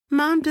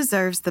Mom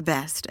deserves the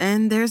best,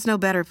 and there's no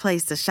better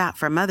place to shop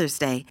for Mother's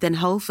Day than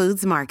Whole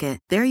Foods Market.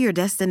 They're your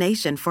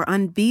destination for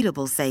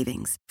unbeatable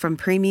savings, from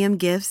premium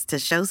gifts to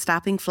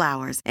show-stopping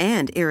flowers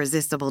and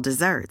irresistible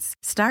desserts.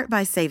 Start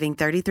by saving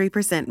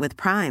 33% with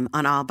Prime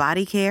on all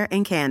body care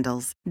and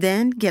candles.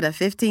 Then get a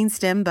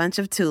 15-stem bunch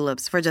of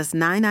tulips for just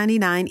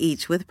 $9.99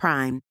 each with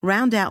Prime.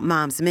 Round out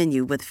Mom's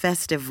menu with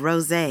festive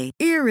rosé,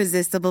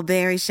 irresistible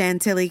berry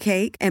chantilly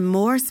cake, and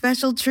more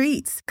special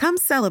treats. Come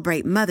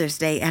celebrate Mother's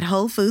Day at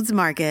Whole Foods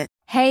Market.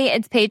 Hey,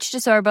 it's Paige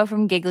DeSorbo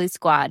from Giggly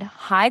Squad.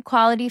 High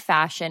quality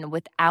fashion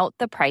without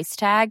the price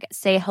tag.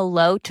 Say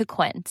hello to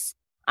Quince.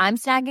 I'm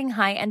snagging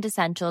high-end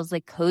essentials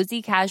like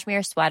cozy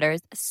cashmere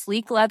sweaters,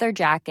 sleek leather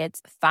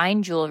jackets,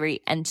 fine jewelry,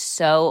 and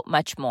so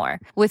much more.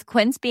 With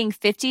Quince being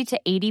 50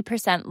 to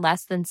 80%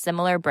 less than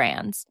similar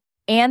brands.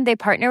 And they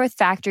partner with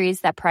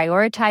factories that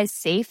prioritize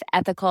safe,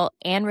 ethical,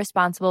 and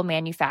responsible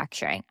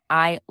manufacturing.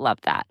 I love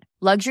that.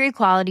 Luxury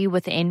quality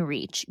within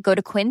reach. Go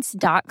to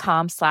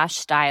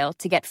quince.com/style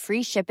to get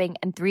free shipping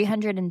and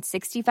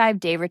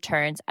 365-day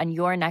returns on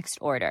your next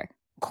order.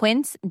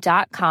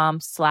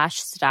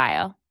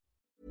 Quince.com/style.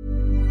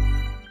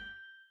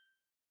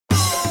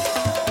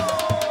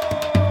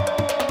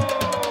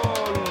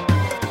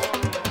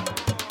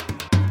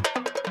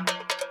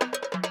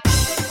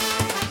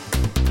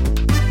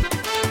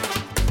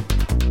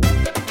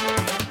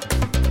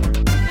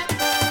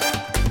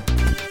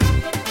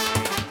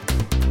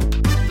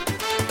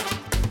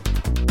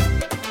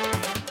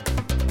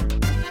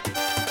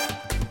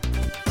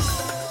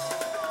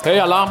 Hej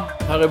alla,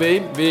 här är vi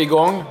är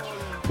igång.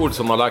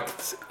 Olsson har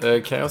lagt,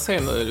 kan jag se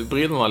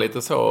brillorna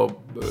lite så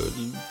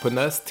på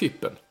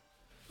nästippen.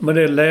 Men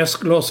det är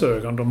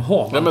läsglasögon de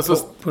har man men så,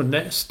 på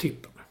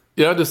nästippen.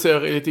 Ja, du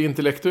ser lite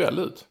intellektuell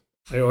ut.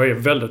 Jag är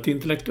väldigt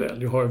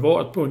intellektuell. Jag har ju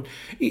varit på en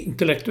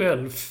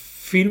intellektuell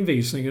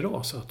filmvisning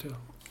idag, så att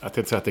jag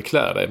tänkte säga att det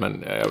klär dig,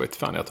 men jag vet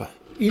fan jag tar.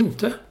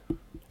 Inte?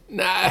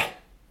 Nej.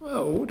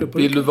 Jo, det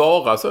vill du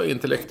vara så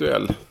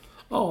intellektuell?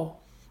 Ja.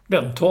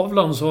 Den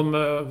tavlan som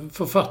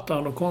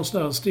författaren och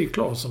konstnären Stig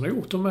Claesson har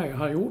gjort om mig,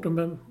 han gjorde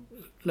med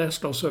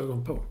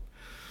läsglasögon på.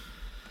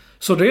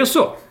 Så det är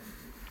så.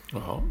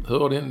 Jaha,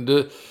 hör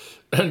du,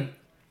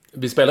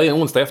 vi spelar in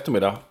onsdag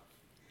eftermiddag.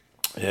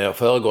 Jag har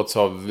föregåtts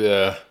av,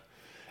 jag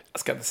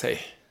ska inte säga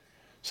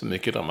så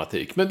mycket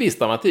dramatik, men viss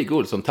dramatik.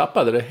 Olsson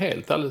tappade det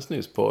helt alldeles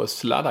nyss på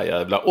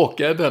sladdarjävlar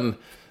och även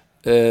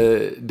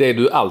det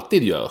du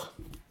alltid gör.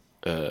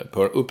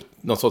 På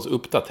någon sorts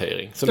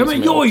uppdatering. Ja,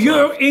 men jag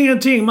gör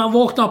ingenting. Man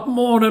vaknar på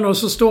morgonen och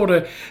så står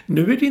det: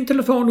 nu är din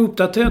telefon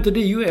uppdaterad till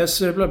iOS.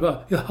 Bla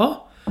bla. Jaha.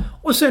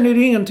 Och sen är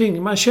det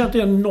ingenting. Man känner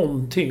inte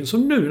någonting.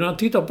 Som nu när jag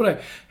tittar på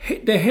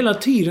det hela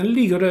tiden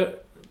ligger det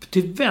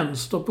till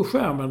vänster på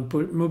skärmen på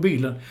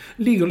mobilen.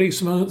 Ligger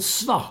liksom en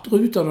svart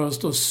ruta där det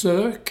står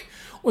sök.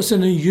 Och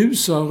sen en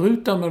ljusare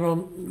ruta med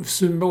någon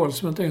symbol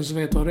som jag inte ens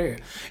vet vad det är.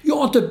 Jag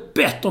har inte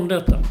bett om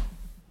detta.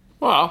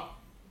 Ja.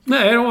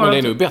 Nej, men det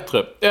är nu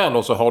bättre.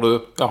 Eller så har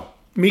du... Ja.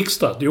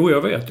 Mixtrat. Jo,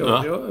 jag vet.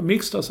 Jag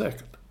mixtrar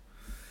säkert.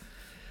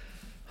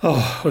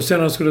 Och sen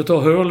när jag skulle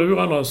ta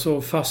hörlurarna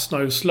så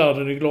fastnade ju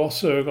sladden i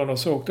glasögonen. Och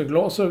så åkte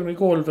glasögonen i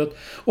golvet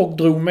och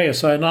drog med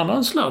sig en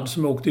annan sladd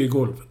som åkte i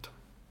golvet.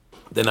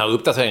 Den här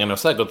uppdateringen är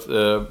säkert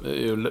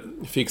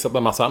fixat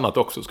med massa annat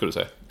också, skulle du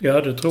säga.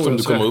 Ja, det tror som jag.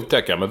 Du kommer att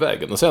upptäcka med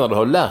vägen. Och sen när du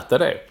har lärt dig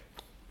det.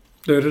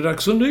 Då är det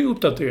dags för en ny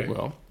uppdatering.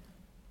 Ja.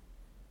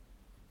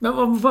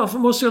 Men varför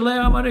måste jag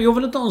lära mig det? Jag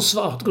vill inte ha en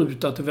svart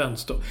ruta till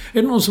vänster.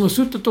 Är det någon som har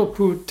suttit upp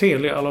på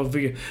Telia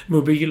eller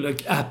mobil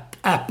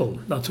Apple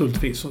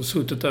naturligtvis, som har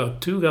suttit där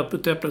och tuggat på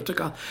täpplet och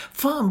kan,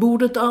 fan,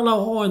 borde inte alla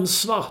ha en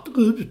svart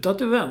ruta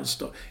till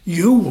vänster?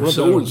 Jo,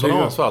 så Olsson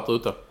har en svart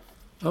ruta.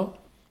 Ja.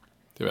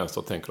 Till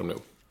vänster tänker de nog.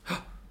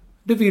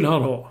 Det vill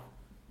han ha.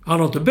 Han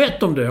har inte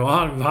bett om det och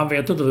han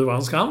vet inte hur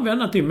han ska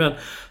använda det, men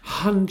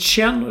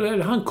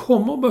han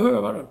kommer att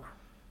behöva den.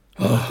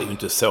 Det är ju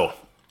inte så.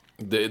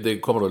 Det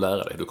kommer du att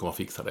lära dig. Du kommer att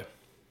fixa det.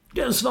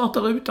 Den svarta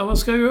rutan, vad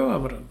ska jag göra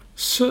med den?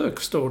 Sök,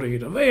 står det i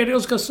den. Vad är det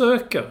jag ska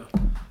söka?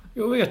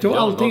 Jag vet ju,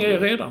 allting är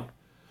redan.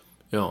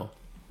 Ja.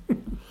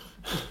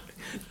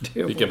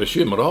 Vilka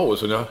bekymmer du har,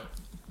 Olsson. Ja,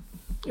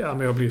 men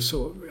jag blir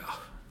så... Ja.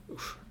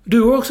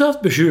 Du har också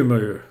haft bekymmer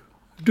ju.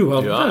 Du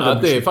har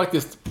haft det är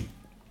faktiskt...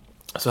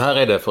 Så här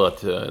är det, för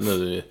att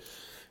nu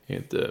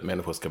inte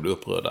människor ska bli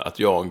upprörda. Att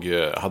jag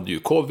hade ju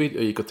covid.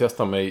 Jag gick och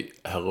testade mig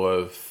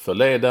här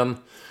förleden.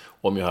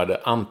 Om jag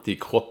hade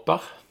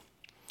antikroppar.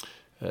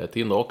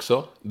 Tinder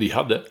också. Vi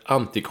hade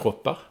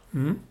antikroppar.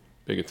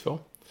 Bägge två.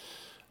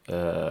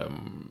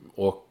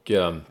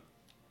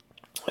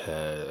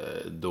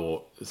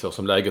 Då, så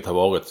som läget har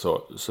varit,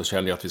 så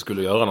kände jag att vi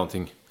skulle göra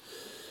någonting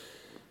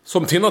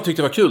som Tinder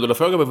tyckte var kul. Och då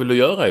frågade jag: vad vill du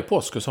göra i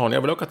påsk? Och sa hon: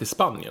 jag vill åka till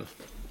Spanien.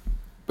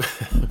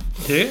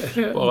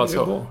 Det bara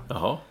så. Är bra.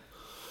 Jaha.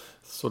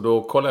 Så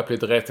då kollade jag på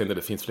lite resor.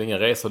 Det finns väl inga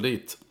resor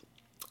dit.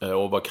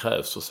 Och vad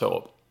krävs och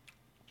så.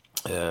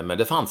 Men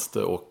det fanns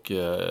det, och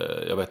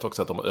jag vet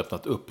också att de har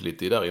öppnat upp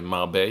lite där i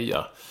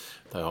Marbella.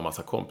 Där jag har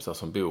massa kompisar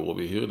som bor, och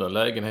vi hyrde en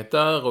lägenhet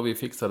där och vi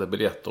fixade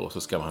biljetter, och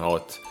så ska man ha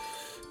ett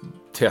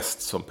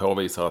test som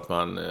påvisar att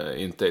man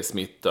inte är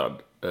smittad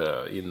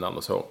innan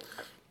och så.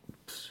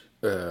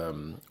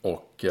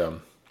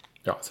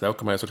 Sen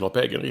åker man ju såklart på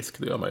egen risk,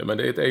 det gör man ju. Men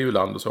det är ett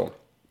EU-land och så.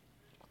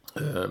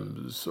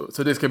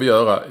 Så det ska vi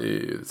göra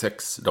i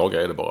 6 dagar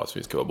är det bara, så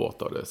vi ska vara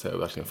borta. Och det ser jag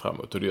verkligen fram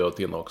emot. Och det gör ett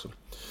innan också.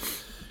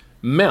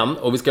 Men,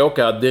 och vi ska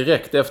åka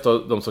direkt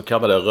efter de så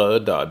kallade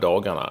röda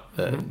dagarna.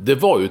 Det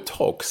var ju ett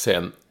tag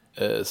sedan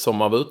som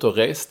man var ute och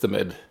reste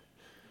med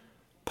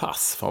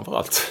pass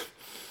framförallt.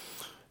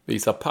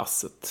 Visa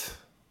passet.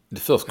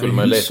 Först skulle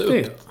man leta upp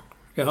det.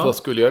 Ja. Först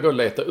skulle jag då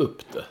leta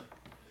upp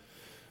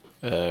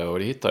det. Och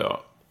det hittade jag.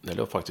 Det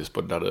låg faktiskt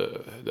på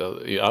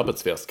i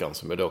arbetsväskan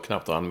som jag då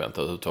knappt har använt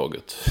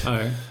överhuvudtaget.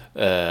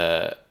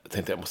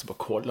 Tänkte jag måste bara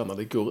kolla när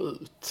det går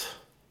ut.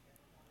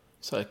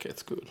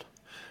 Säkerhetsskull.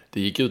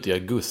 Det gick ut i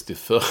augusti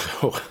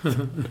förra året.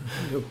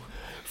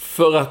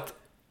 För att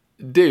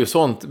det är ju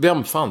sånt,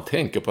 vem fan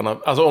tänker på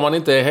alltså om man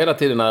inte är hela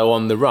tiden är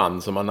on the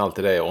run, som man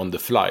alltid är on the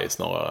fly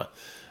snarare,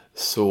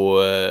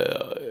 så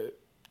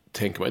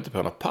tänker man inte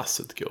på när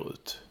passet går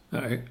ut.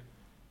 Nej.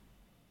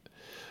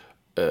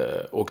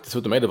 Och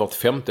dessutom är det vart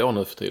 5:e år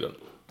nu för tiden.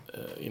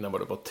 Innan var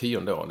det vart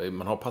 10:e år.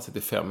 Man har passet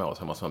i 5 år,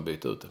 så måste man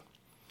byta ut det.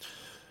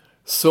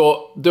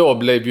 Så då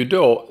blev ju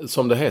då,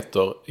 som det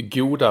heter,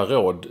 goda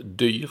råd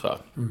dyra.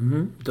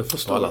 Det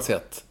förstår på alla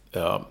sätt.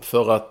 Ja,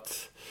 för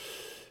att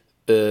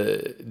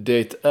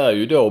det är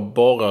ju då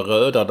bara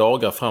röda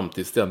dagar fram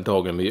tills den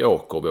dagen vi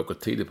åker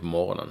tidigt på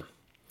morgonen.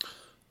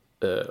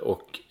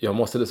 Och jag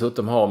måste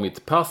dessutom ha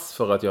mitt pass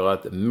för att göra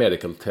ett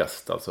medical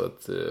test, alltså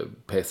ett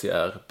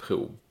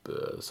PCR-prov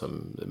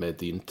med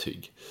ett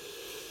intyg.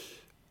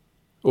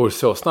 Och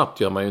så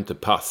snabbt gör man ju inte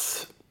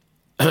pass.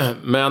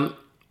 Men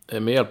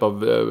med hjälp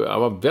av, jag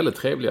var väldigt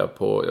trevliga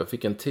jag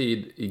fick en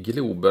tid i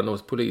Globen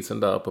hos polisen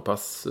där på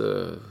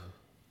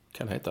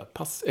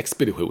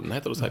passexpeditionen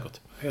heter det säkert.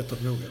 Heter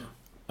det nog, ja.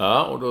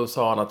 Ja, och då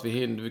sa han att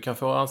du kan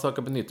få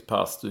ansöka på ett nytt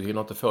pass. Du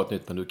hinner inte få ett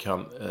nytt, men du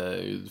kan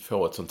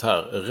få ett sånt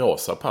här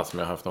rosa pass som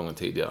jag har haft någon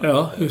tidigare.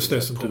 Ja, just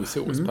det. Som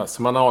provisoriskt pass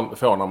som man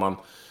får när man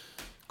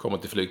kommer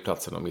till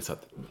flygplatsen och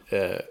missat.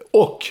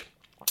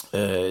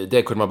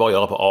 Det kunde man bara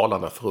göra på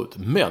Arlanda förut.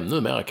 Men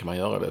numera kan man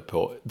göra det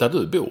på där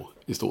du bor,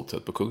 i stort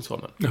sett på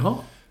Kungsholmen. Jaha.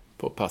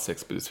 På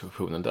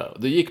passexpeditionen där.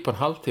 Det gick på en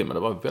halvtimme, det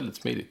var väldigt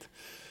smidigt.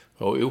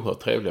 Det var oerhört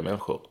trevliga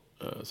människor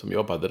som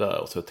jobbade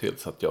där och såg till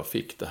så att jag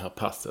fick det här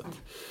passet.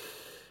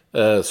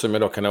 Som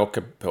jag då kan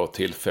åka på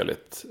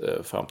tillfälligt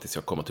fram tills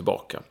jag kommer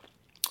tillbaka.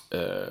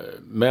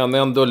 Men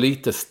ändå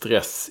lite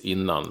stress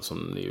innan, som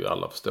ni ju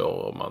alla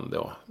förstår, om man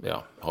då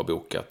har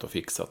bokat och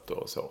fixat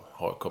och så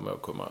kommer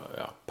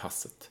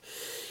passet.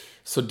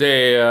 Så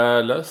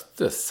det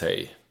löste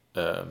sig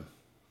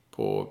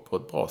på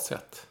ett bra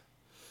sätt.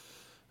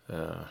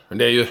 Men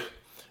det är ju,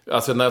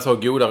 alltså när jag sa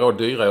goda råd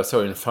dyra, jag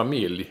såg en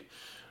familj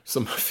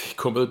som fick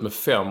komma ut med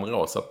 5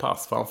 rosa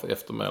pass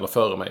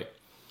före mig.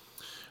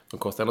 De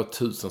kostar ändå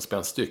 1000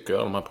 spänn styck att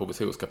göra de här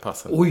provisoriska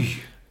passen.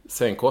 Oj!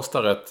 Sen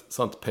kostar ett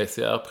sånt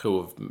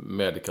PCR-prov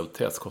medical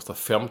test kostar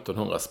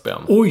 1500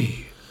 spänn.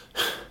 Oj!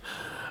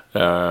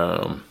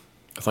 Jag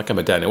snackade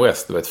med Danny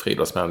West, du vet,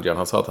 friidrottsmanagern.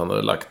 Han sa att han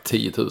hade lagt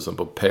 10 000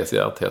 på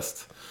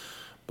PCR-test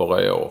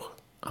bara i år.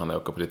 Han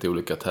åker på lite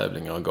olika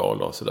tävlingar och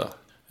galor och sådär.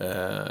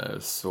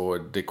 Så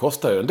det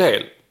kostar ju en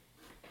del.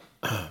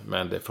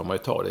 Men det får man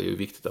ju ta. Det är ju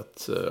viktigt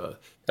att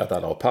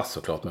alla har pass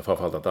såklart. Men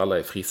framförallt att alla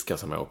är friska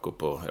som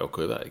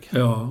åker iväg.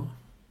 Ja.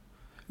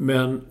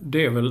 Men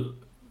det är väl...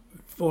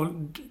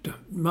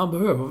 Man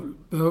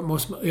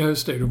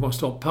du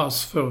måste ha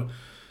pass för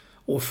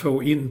att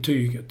få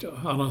intyget. Ja.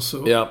 Annars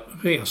så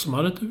reser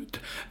man inte ut.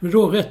 Men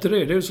då rätt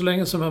det är ju så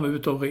länge som man var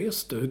ute och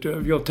reste.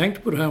 Jag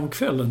tänkte på det här om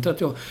kvällen.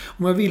 Att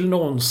om jag vill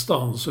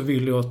någonstans så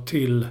vill jag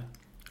till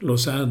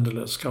Los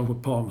Angeles,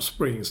 kanske Palm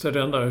Springs. Det är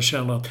det enda jag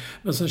känner att...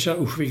 Men sen känner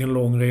jag, vilken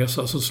lång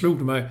resa. Så slog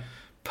det mig,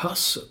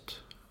 passet.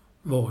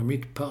 Var är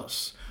mitt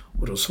pass?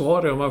 Och då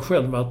svarade jag mig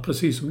själv med att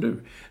precis som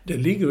du, det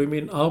ligger i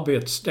min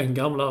den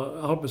gamla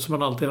arbete som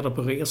man alltid hade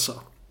på resa.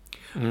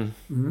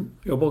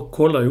 Jag bara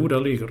kollade,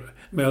 där ligger det.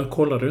 Men jag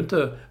kollade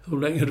inte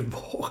hur länge det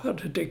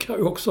varade. Det kan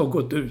ju också ha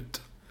gått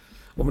ut.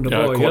 Om det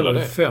var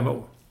hela 5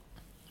 år.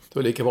 Du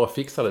är lika bra att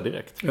fixa det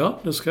direkt. Ja,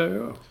 det ska jag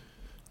göra.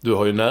 Du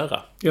har ju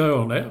nära. Ja, jag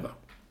har nära.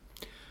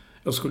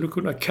 Jag skulle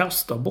kunna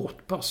kasta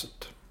bort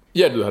passet.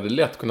 Ja, du hade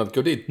lätt kunnat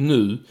gå dit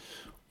nu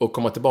och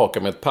komma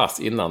tillbaka med ett pass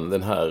innan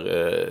den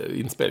här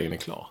inspelningen är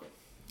klar.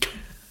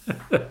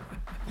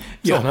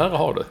 Så nära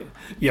har du.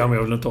 Ja, men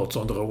jag vill inte ha ett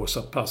sånt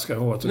rosa pass. Nej,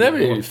 men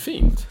det är ju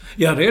fint.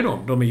 Ja, det är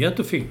de. De är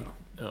jättefina.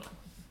 Ja.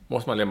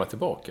 Måste man lämna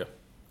tillbaka?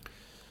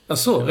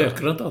 Alltså,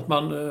 räcker det inte att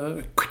man...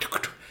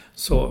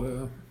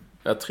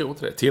 Jag tror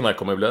inte det. Tina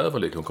kommer att bli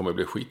överlycklig. Hon kommer att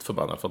bli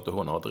skitförbannad för att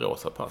hon har ett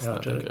rosa pass. Ja,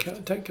 det kan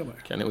jag tänka mig.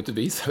 Kan jag inte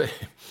visa det.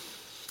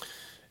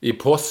 I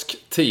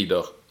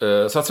påsktider.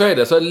 Så är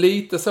det. Så är det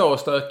lite så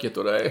stökigt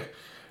och det är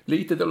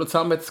lite dåligt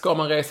samvete. Ska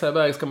man resa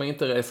iväg? Ska man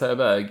inte resa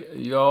iväg?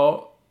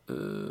 Ja,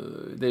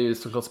 det är ju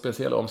såklart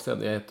speciella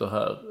omständigheter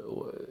här.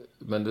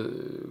 Men det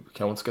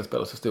kanske inte ska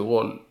spela så stor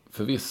roll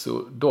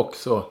förvisso. Dock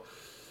så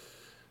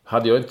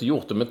hade jag inte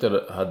gjort det om jag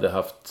inte hade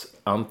haft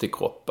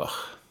antikroppar.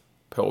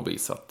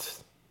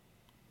 påvisat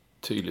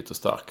tydligt och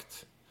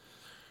starkt,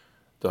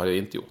 då hade jag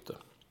inte gjort det.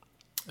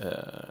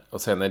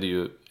 Och sen är det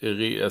ju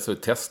alltså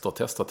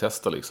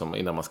tester liksom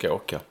innan man ska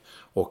åka.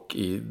 Och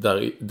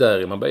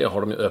där i Marbella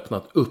har de ju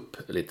öppnat upp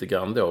lite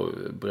grann då.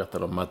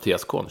 Berättade om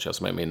Mattias Concha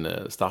som är min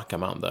starka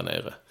man där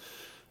nere.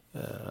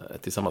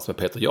 Tillsammans med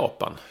Peter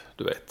Japan,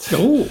 du vet.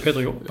 Jo,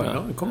 Peter Japan,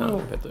 ja, kommer jag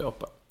ihåg. Peter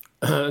Japan.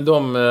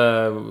 De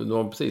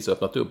har precis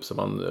öppnat upp så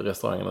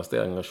restaurangerna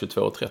stänger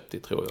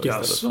 22:30 tror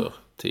jag istället för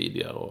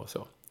tidigare och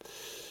så.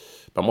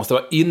 Man måste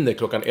vara inne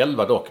klockan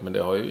 11 dock, men det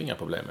har jag ju inga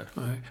problem med.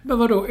 Nej. Men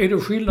vadå, är det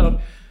skillnad?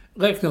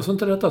 Räknas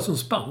inte detta som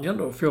Spanien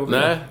då?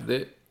 Nej, det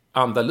är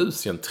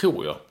Andalusien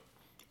tror jag.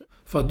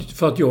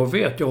 För att jag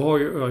vet,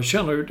 jag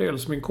känner ju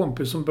dels min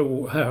kompis som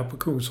bor här på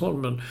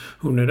Kungsholmen.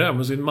 Hon är där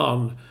med sin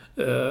man.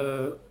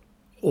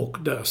 Och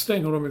där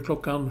stänger de ju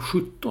klockan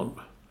 17.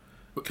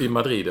 I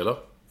Madrid eller?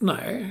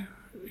 Nej,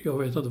 jag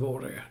vet inte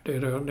var det är. Det är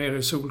där nere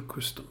i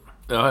Solkusten.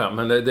 Ja,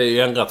 men det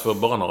är ändrat för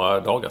bara några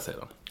dagar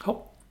sedan.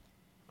 Ja.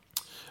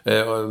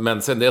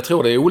 Men sen jag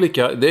tror det är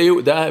olika.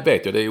 Det här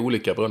vet jag, det är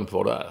olika beroende på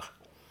vad det är.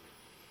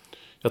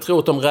 Jag tror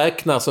att de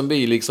räknar som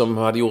vi liksom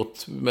hade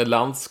gjort med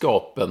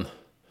landskapen.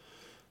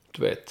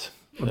 Du vet.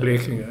 Och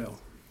Blekinge, ja.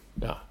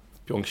 Ja,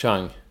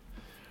 Pyeongchang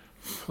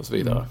och så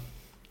vidare.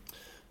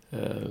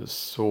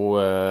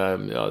 Så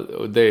ja,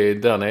 det är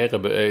där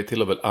nere är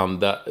till och med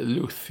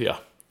Andalusia.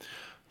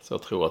 Så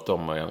jag tror att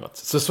de har ändrat.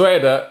 Så är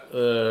det.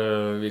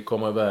 Vi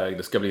kommer iväg.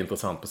 Det ska bli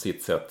intressant på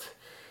sitt sätt.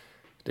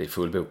 Det är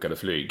fullbokade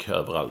flyg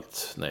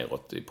överallt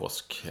neråt i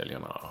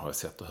påskhelgerna har jag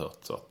sett och hört.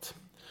 Så att,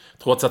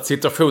 trots att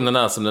situationen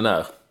är som den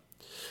är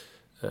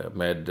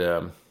med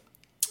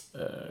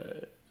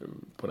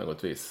på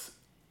något vis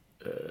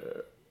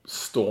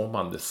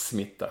stormande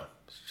smitta.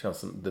 Känns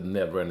som the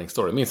never-ending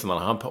story. Minns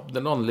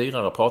när någon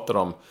lirare pratade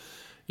om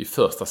i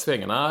första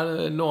svängen.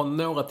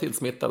 Några till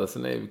smittade.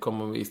 Sen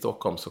kommer vi i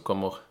Stockholm så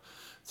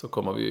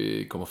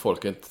kommer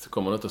folk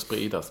inte att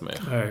spridas mer.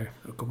 Nej,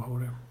 jag kommer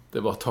ihåg det. Det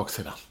var ett tag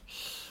sedan.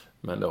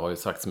 Men det har ju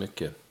sagts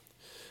mycket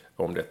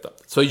om detta.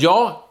 Så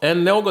ja,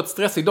 en något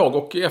stressig dag.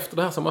 Och efter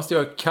det här så måste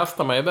jag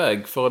kasta mig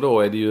iväg. För då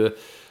är det ju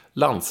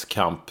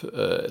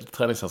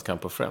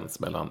träningslandskamp på Friends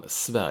mellan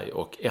Sverige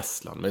och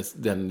Estland. Med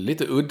den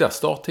lite udda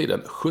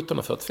starttiden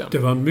 17:45. Det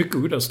var en mycket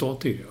udda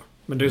starttid, ja.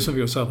 Men det som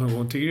vi har sagt någon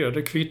gång tidigare,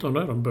 det kvittar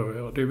när de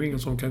börjar. Det är ju ingen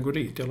som kan gå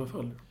dit i alla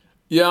fall.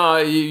 Ja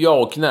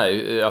och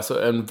nej.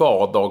 Alltså en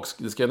vardag,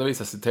 det ska ändå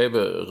visas i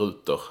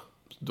tv-rutor.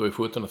 Då är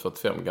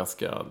 17:45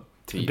 ganska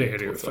tidigt. Det är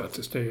det ju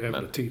faktiskt. Det är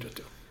jävligt tidigt,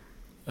 ja.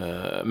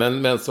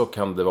 Men så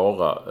kan det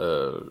vara.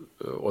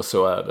 Och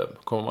så är det.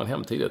 Kommer man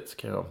hem tidigt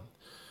kan jag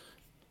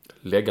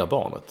lägga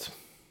barnet,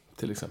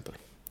 till exempel.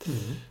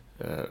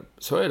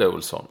 Så är det,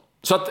 Olsson.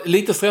 Så att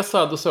lite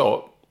stressad och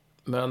så.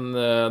 Men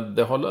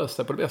det har löst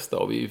sig på det bästa.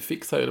 Och vi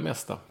fixar ju det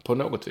mesta på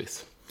något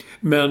vis.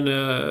 Men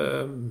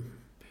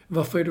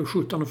varför är det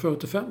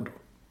 17:45 då?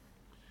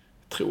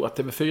 Jag tror att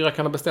TV4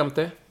 kan ha bestämt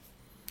det.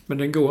 Men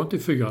den går inte i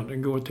 4,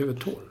 den går i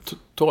TV12.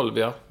 12,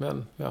 ja.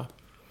 Men, ja.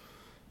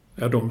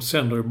 Ja, de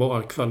sänder ju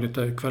bara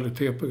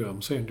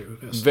kvalitetsprogram. Sänder ju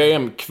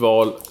resten.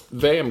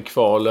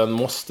 VM-kvalen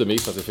måste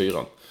visas i 4.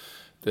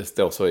 Det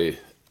står så i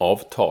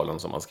avtalen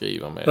som man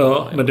skriver med.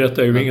 Ja, men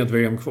detta är ju inget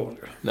VM-kval.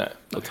 Nej,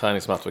 och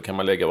träningsmatcher kan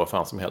man lägga vad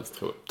fan som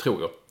helst,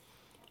 tror jag.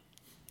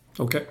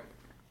 Okej.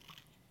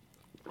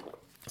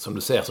 Som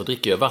du ser så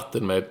dricker jag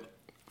vatten med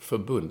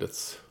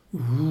förbundets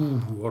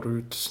har du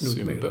ett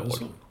snudd med symbol. en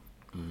sån?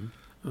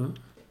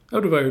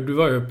 Ja, du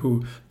var ju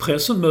på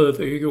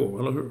pressemöte igår,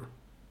 eller hur?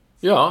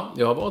 Ja,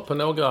 jag har varit på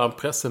några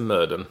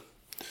pressemöten.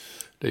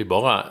 Det är ju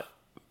bara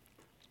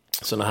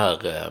såna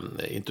här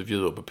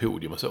intervjuer på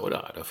podium och så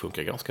där. Det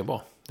funkar ganska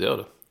bra. Det gör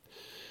det.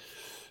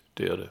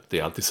 Det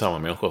är alltid samma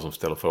människor som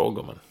ställer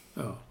frågor. Men...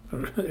 Ja,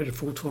 är det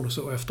fortfarande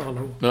så efter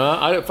alla år?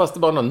 Nej, fast det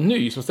var någon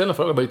ny som ställde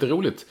frågor. Det var lite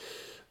roligt.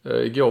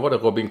 Igår var det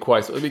Robin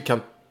Quays. Och vi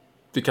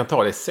kan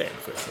ta det sen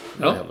förresten.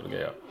 Ja.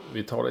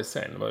 Vi tar det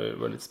sen. Det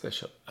var lite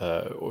special.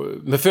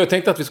 Men för jag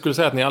tänkte att vi skulle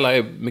säga att ni alla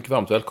är mycket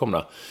varmt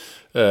välkomna.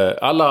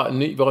 Alla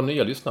våra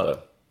nya lyssnare.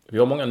 Vi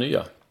har många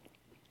nya.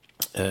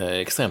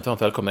 Extremt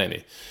varmt välkomna är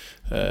ni.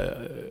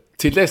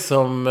 Till det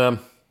som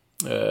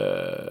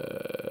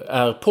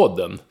är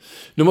podden.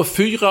 Nummer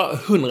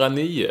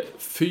 409.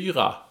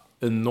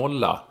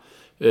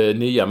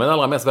 409. Men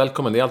allra mest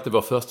välkommen är alltid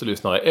vår första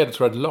lyssnare.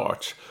 Editor at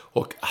Large.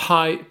 Och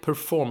High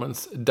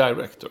Performance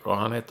Director. Och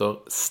han heter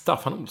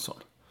Staffan Olsson.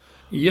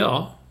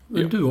 Ja,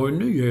 men du har ju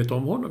nyheter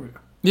om honom ju.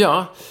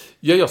 Ja,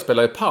 jag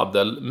spelar i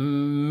paddel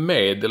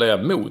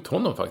mot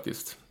honom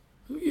faktiskt.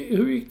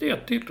 Hur gick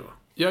det till då?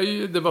 Ja,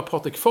 det var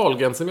Patrik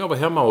Fahlgren som jag var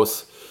hemma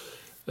hos.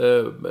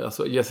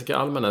 Alltså Jessica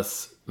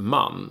Almenes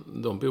man.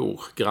 De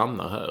bor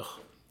grannar här.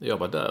 Jag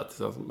var där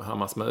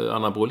tillsammans med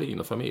Anna Brolin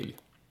och familj.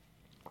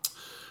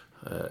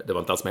 Det var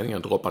inte alls meningen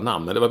att droppa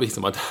namn, men det var vi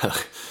som var där.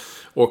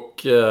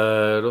 Och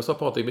då sa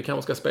Patrik, vi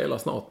kanske ska spela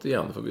snart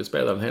igen, för vi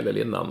spelade en hel del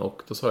innan.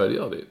 Och då sa jag, det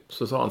gör vi.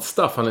 Så sa han,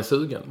 Staffan är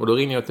sugen. Och då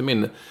ringde jag till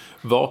min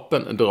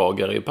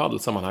vapendragare i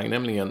paddelsammanhang,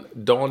 nämligen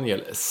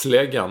Daniel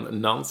Släggan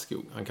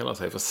Nanskog. Han kallar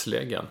sig för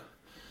Släggan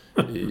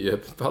i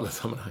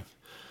paddelsammanhang.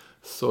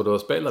 Så då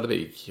spelade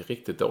vi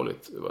riktigt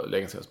dåligt. Det var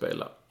länge sedan jag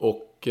spelade.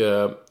 Och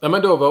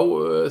men då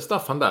var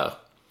Staffan där.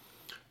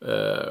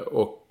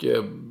 Och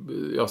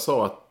jag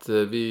sa att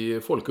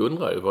folk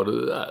undrar ju vad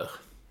du är.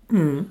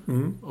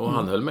 Och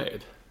han höll med.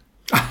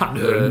 Han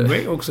höll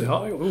med också,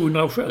 ja. Jag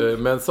undrar själv.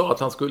 Men sa att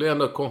han skulle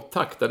ändå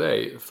kontakta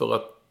dig för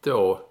att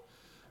då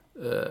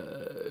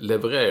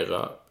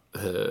leverera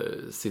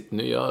sitt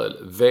nya öl.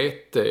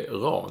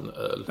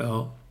 Veteranöl.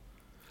 Ja.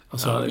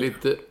 Alltså, han är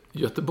lite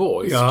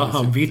göteborgsk. Ja,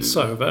 han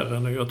vitsar ju värre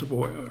än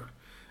Göteborg.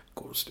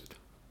 Konstigt.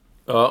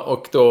 Ja,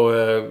 och då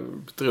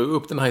drog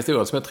upp den här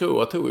historien som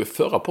jag tog i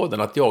förra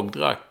podden, att jag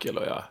drack,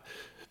 eller jag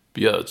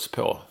bjöds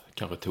på,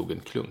 kanske tog en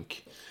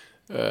klunk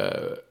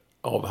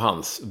av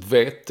hans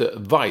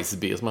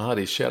Weissbier som han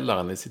hade i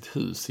källaren i sitt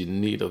hus i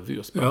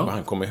Niederwürzburg. Ja.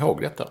 Han kommer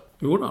ihåg detta.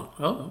 Jo,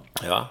 ja.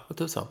 Ja, vad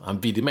tusan. Han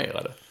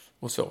vidimerade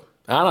och så.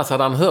 Annars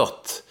hade han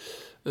hört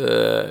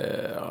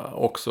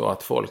också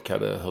att folk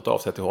hade hört av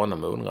sig till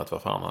honom och undrat var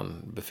fan han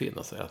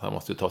befinner sig. Att han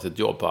måste ta sitt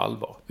jobb på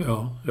allvar.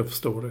 Ja, jag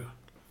förstår det.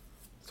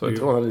 Så jag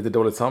tror han hade lite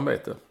dåligt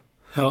samvete.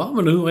 Ja,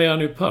 men hur är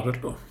han i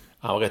padel då?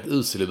 Han var rätt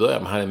usel i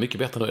början, men han är mycket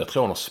bättre nu. Jag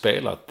tror han har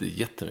spelat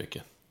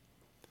jättemycket.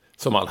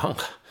 Som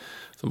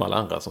alla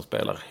andra som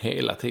spelar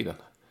hela tiden.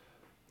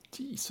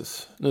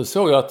 Jesus. Nu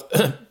såg jag att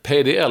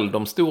PDL,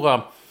 de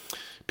stora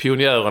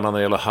pionjärerna när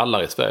det gäller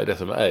hallar i Sverige, det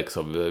som ägs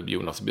av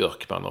Jonas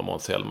Björkman och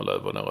Måns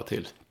Zelmerlöw och några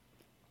till.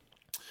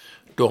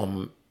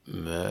 De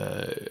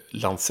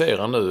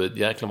lanserar nu ett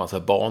jäkla massa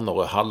banor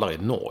och hallar i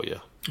Norge.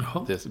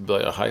 Jaha. Det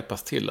börjar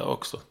hypas till där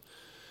också.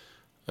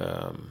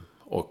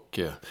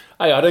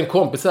 Jag hade en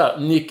kompis här,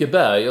 Nicke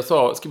Berg, och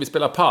sa, ska vi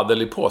spela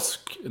paddel i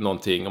påsk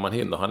någonting om man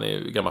hinner. Han är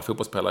ju gammal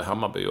fotbollsspelare i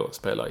Hammarby och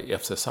spelar i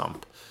FC Samp.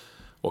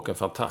 Och en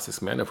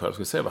fantastisk människa. Jag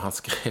ska se vad han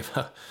skrev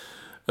här.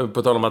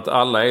 På tal om att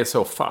alla är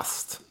så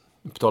fast.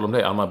 På tal om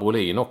det, Anna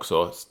Brolin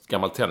också,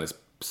 gammal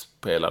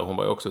tennisspelare. Hon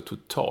var ju också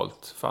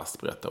totalt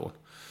fast, berättar hon.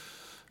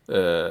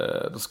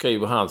 Då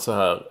skriver han så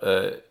här: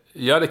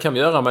 ja, det kan vi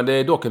göra, men det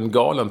är dock en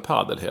galen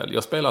paddelhelg.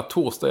 Jag spelar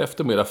torsdag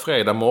eftermiddag,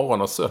 fredag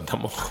morgon och söndag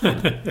morgon.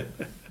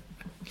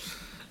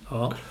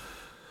 Ja.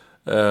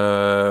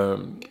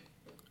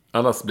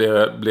 Annars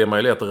blir man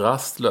ju lätt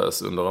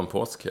rastlös under en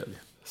påskhelg.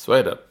 Så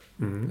är det.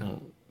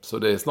 Så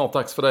det är snart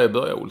dags för dig att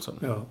börja, Olsson.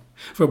 Ja.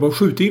 Får jag bara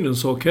skjuta in en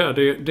sak här.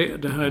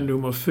 Det här är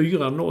nummer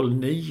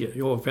 409.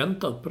 Jag har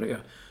väntat på det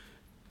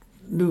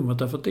numret,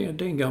 därför att det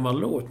är en gammal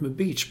låt med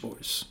Beach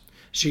Boys.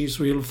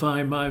 She's real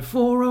fine my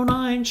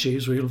 409,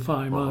 she's real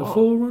fine my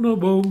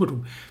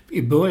 409.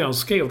 I början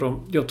skrev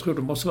de, jag tror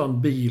det måste vara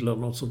en bil eller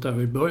något sånt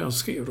där. I början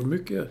skrev de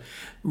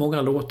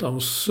många låtar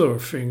om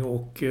surfing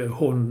och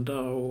Honda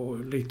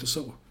och lite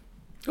så.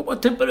 Jag bara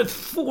tänkte på det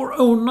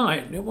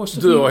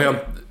 409.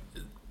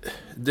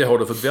 Det har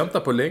du fått vänta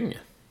på länge.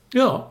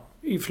 Ja,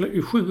 i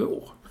 7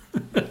 år.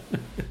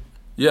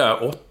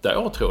 Ja, 8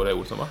 år tror jag det är,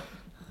 Olsson, va?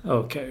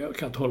 Okej, jag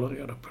kan inte hålla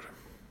reda på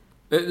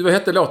det. Vad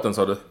hette låten,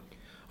 sa du?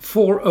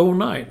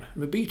 409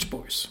 med Beach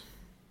Boys.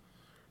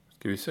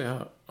 Ska vi se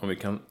här om vi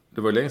kan.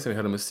 Det var länge sedan vi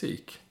hade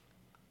musik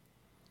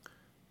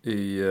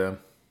i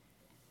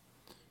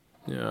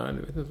jag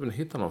vet inte om vi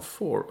hittar någon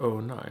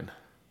 409.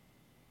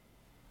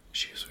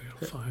 She's real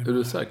fine. Är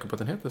du säker på att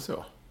den heter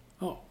så?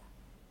 Ja.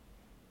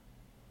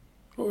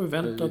 Jag har ju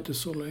väntat det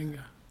så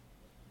länge.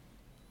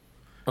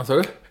 Vad sa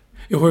du?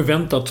 Jag har ju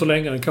väntat så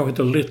länge. Den kanske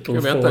inte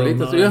Little 409. Jag väntar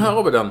lite. Ja, här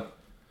har vi den.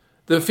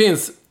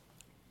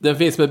 Den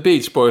finns med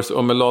Beach Boys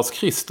och med Lars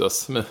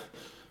Christus. Jag vet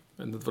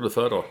inte vad du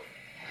föredrar.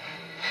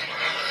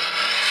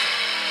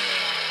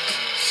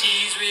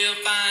 She's real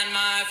fine,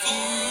 my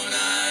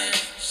 409.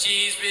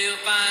 She's real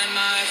fine,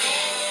 my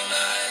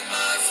 409,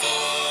 my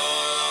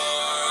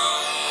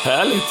 409.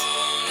 Härligt.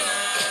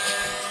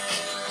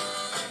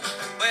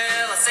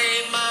 Well, I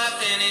save my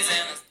pennies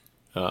and...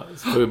 Ja,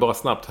 så får vi bara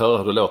snabbt höra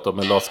hur det låter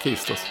med Lars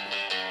Christus.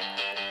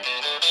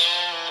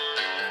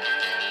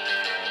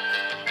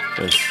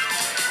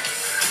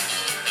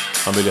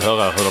 Han vill ju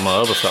höra hur de har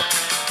översatt.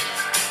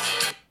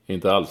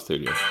 Inte alls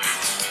tydligen.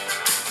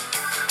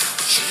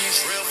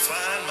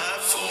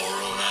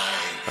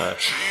 Nej.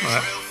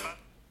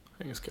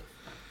 Engelska.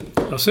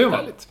 Där ser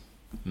man.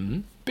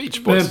 Beach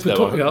Boys.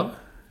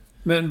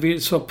 Men vi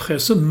sa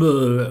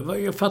pressemö.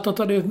 Jag fattar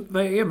inte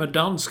vad det är med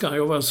danskan.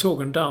 Jag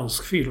såg en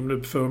dansk film nu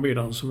på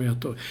förmiddagen som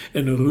heter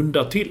En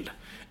runda till.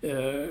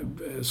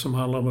 Som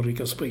handlar om att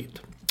dricka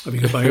sprit.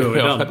 Vilket man gör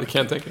i Danmark. Det kan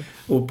jag tänka.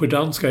 Och på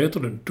danska heter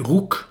den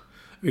druck.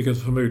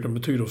 Vilket förmodligen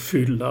betyder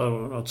fylla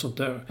och något sånt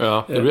där.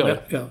 Ja, det blir det.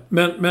 Ja.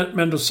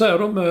 Men då säger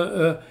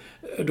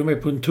de är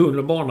på en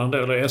tunnelbanan där,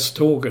 eller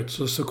S-tåget,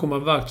 så kommer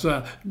en vakt så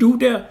här: du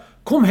där,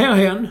 kom här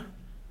hen.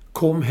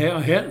 Kom här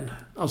hen.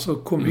 Alltså,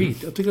 kom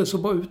hit. Jag tycker det är så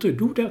bra uttryck.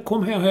 Du där,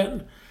 kom här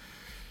hen.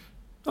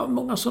 Ja,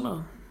 många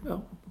sådana.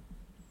 Ja.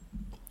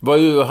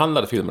 Vad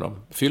handlade filmen om?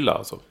 Fylla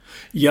alltså?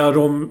 Ja,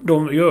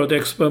 de gör ett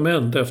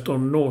experiment efter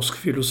en norsk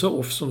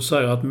filosof som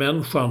säger att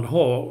människan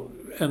har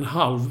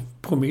 0,5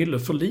 promille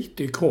för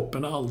lite i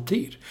kroppen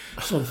alltid.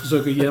 Som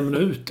försöker jämna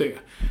ut det.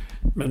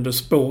 Men det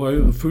spårar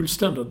ju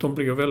fullständigt. De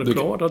blir väldigt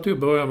glada att det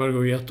börjar med att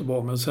gå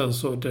jättebra. Men sen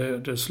så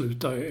det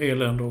slutar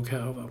elände och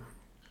härva.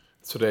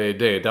 Så det är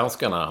det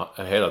danskarna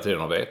hela tiden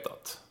har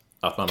vetat.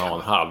 Att man har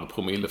 0,5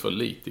 promille för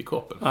lite i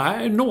kroppen.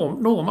 Nej,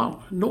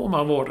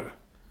 Norman var det.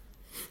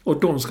 Och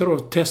de ska då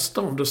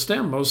testa om det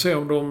stämmer och se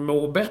om de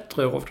mår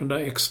bättre av den där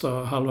extra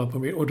 0,5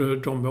 promille. Och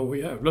de mår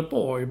jävligt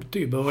bra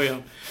i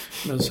början.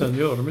 Men sen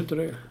gör de inte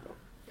det.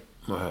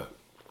 Nej.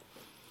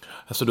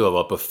 Alltså du har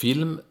varit på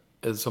film,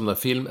 som den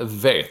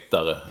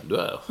filmvetare du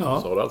är.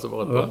 Ja. Så har du alltså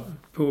varit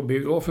på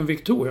biografen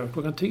Victoria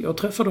klockan 10. Jag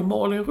träffade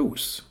Malin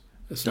Ros.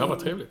 Ja, vad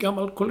trevligt.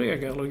 Gammal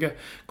kollega,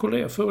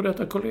 före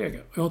detta kollega.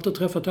 Jag har inte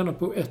träffat henne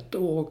på 1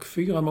 år och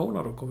 4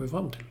 månader, kom vi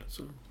fram till.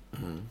 Så.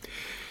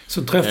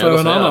 Sen träffade jag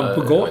en annan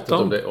på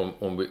gatan. Jag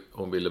vet inte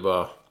om ville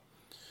vara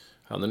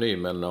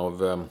anonym, men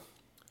av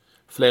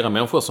flera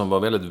människor som var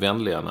väldigt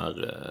vänliga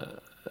när...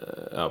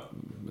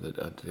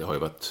 det har ju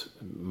varit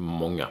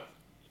många,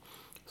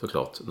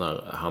 såklart,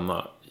 när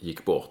Hanna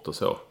gick bort och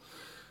så.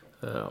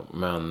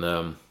 Men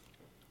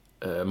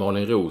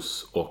Malin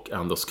Ros och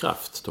Anders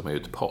Kraft, de är ju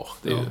ett par.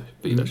 Det är ju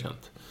vida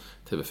känt.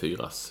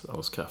 TV4s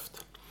Anders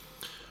Kraft.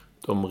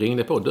 De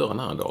ringde på dörren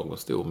här en dag och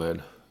stod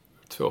med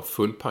 2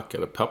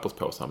 fullpackade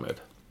papperspåsar med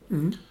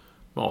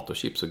mat och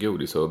chips och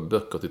godis och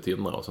böcker till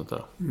Tindra och sånt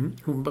där.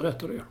 Hon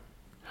berättade det.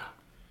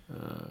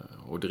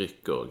 Och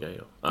dricker och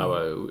grejer. Det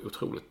var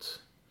otroligt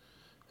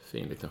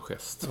fin liten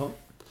gest. Ja.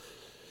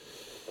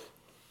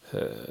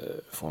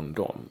 Från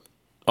dem.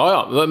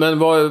 Ja, men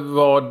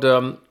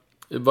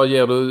vad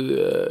ger du,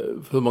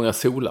 hur många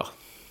solar?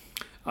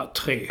 Ja,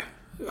 3.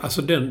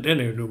 Alltså den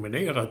är ju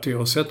nominerad till. Jag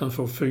har sett den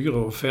för 4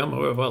 och 5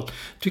 och överallt.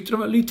 Tyckte den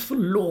var lite för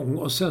lång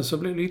och sen så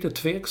blev det lite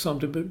tveksam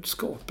till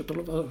budskapet.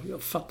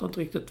 Jag fattar inte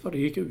riktigt vad det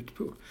gick ut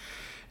på.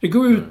 Det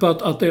går ut på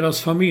att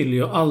deras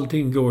familjer,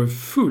 allting går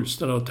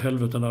fullständigt åt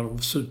helvete när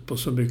de super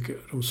så mycket.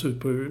 De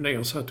super ju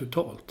ner sig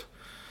totalt.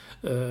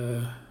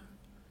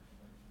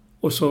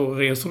 Och så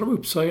reser de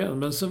upp sig igen.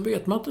 Men sen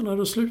vet man inte när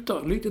det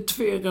slutar. Lite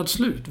tvegat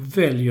slut.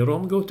 Väljer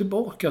de gå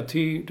tillbaka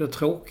till det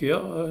tråkiga,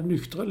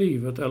 nyktra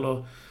livet?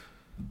 Eller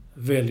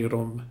väljer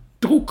de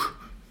drog?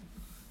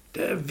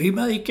 Det vill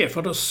man inte,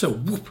 för då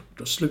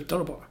slutar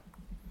det bara.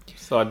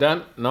 Så den,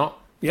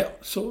 Ja,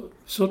 så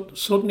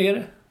är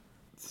det.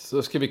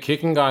 Så ska vi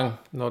kigge en gang,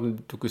 når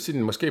du kan se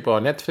den måske på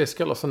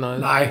Netflix eller sådan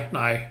noget?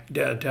 Nej,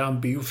 det er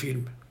en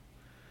biofilm.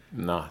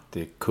 Nå,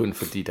 det er kun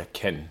fordi, der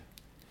kan.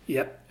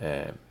 Ja.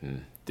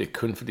 Det er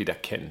kun fordi, der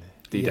kan.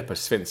 Det der på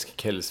svensk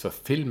kaldes for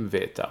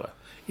filmvetare.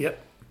 Ja,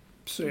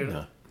 så är det.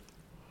 Ja.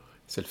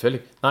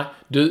 Selvfølgelig. Nej,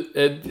 du,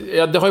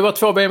 det har ju varit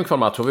 2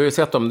 VM-kvalmatcher. Vi har ju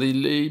sett dem. Det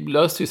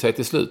löste ju sig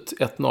till slut.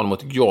 1-0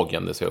 mot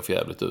Georgien, det såg för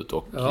jävligt ut.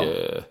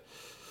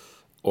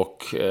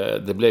 Och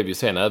det blev ju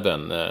sen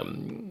även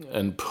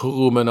en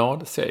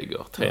promenadseger.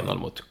 3-0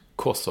 mot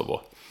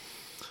Kosovo.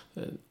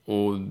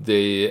 Och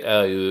det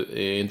är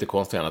ju inte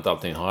konstigt att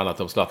allting har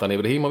handlat om Zlatan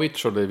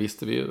Ibrahimovic. Och det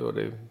visste vi ju. Och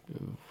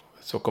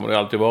så kommer det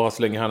alltid vara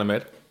så länge han är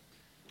med.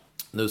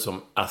 Nu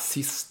som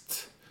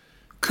assistkung.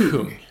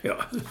 Ja.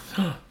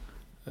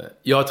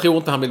 Jag tror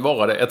inte han vill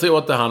vara det. Jag tror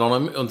inte han har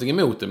någonting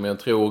emot det. Men jag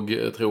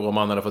tror om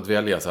han hade fått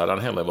välja så hade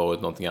han hellre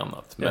varit någonting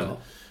annat.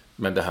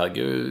 Men det här går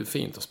ju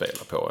fint att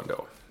spela på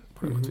ändå.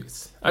 På något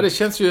vis. Ja, det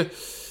känns ju,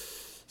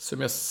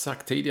 som jag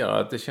sagt tidigare,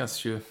 att det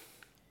känns ju,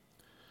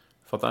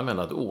 för att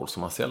använda ett ord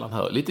som man sällan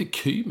hör, lite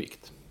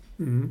kymigt.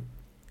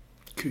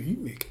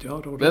 Kymigt,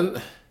 ja.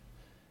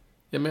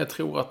 Men jag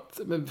tror att,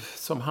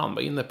 som han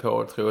var inne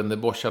på, tror jag,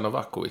 Nebojsa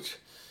Novakovic,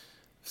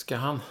 ska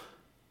han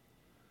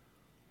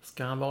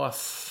vara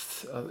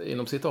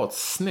inom citat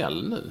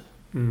snäll nu?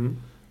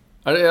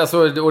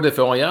 Alltså, och det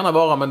får han gärna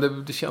vara,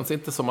 men det känns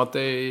inte som att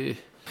det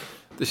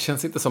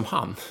känns inte som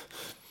han.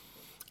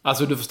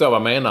 Alltså, du förstår vad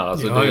jag menar.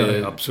 Alltså,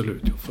 ja,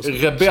 absolut.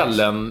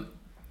 Rebellen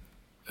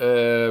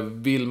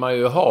vill man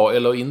ju ha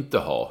eller inte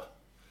ha.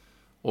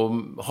 Och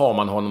har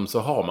man honom så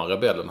har man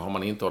rebellen. Har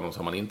man inte honom så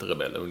har man inte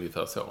rebellen.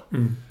 Ungefär så.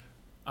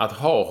 Att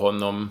ha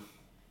honom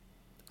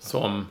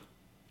som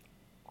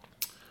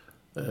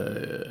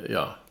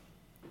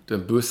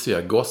den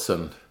bussiga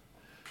gossen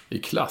i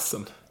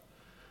klassen.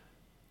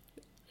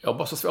 Jag har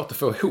bara så svårt att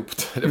få ihop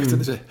det. Jag vet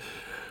inte.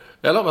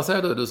 Eller vad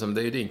säger du som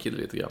det är din kille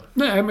lite grann?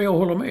 Nej, men jag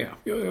håller med.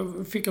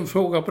 Jag fick en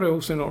fråga på det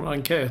också i någon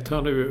enkät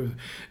här nu.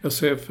 Jag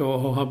ser för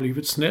har han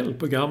blivit snäll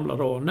på gamla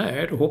dagar?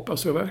 Nej, det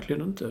hoppas jag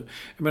verkligen inte.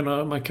 Jag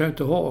menar, man kan ju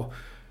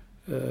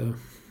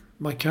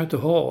inte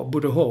ha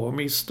både ha och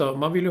mista.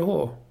 Man vill ju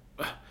ha.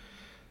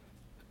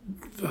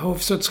 Jag har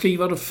försökt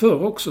skriva det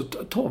förr också.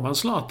 Tar man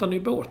Zlatan i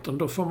båten,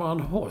 då får man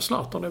ha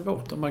Zlatan i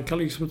båten. Man kan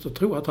liksom inte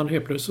tro att han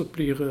helt plötsligt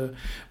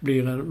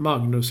blir en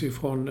Magnus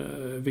ifrån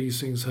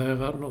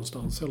Visingshärad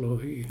någonstans.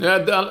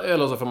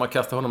 Eller så får man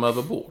kasta honom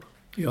över bord.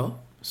 Ja,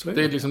 så är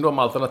det är liksom de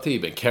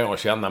alternativen kan jag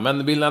känna.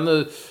 Men är han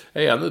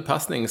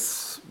nu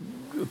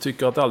och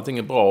tycker att allting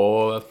är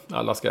bra och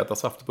alla ska äta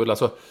saftbullar,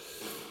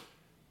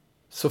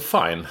 så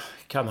fine.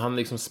 Kan han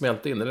liksom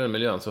smälta in i den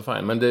miljön, så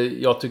fine. Men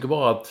jag tycker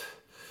bara att,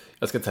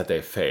 jag ska inte säga att det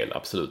är fel,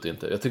 absolut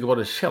inte. Jag tycker bara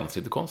det känns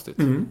lite konstigt.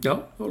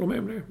 Ja, jag håller med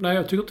om det. Nej,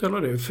 jag tycker inte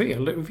heller det är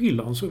fel. Vill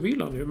han så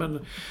vill han ju.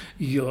 Men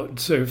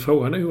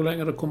frågan är hur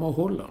länge det kommer att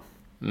hålla.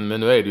 Men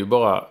nu är det ju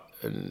bara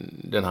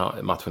den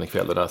här matchen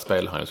ikväll. Och där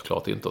spelar han ju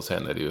såklart inte. Och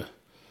sen är det ju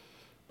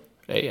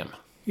EM.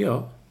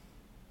 Ja.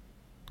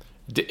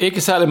 Det är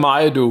inte särskilt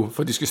mycket då,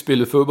 för de ska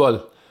spela fotboll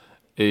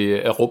i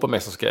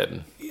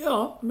Europamästerskapen.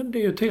 Ja, men det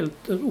är ju ett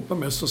helt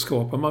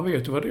Europamästerskap. Man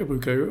vet ju vad det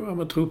brukar göra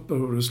med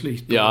trupper och det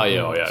sliter. Ja.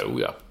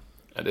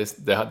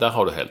 Där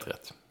har du helt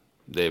rätt.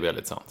 Det är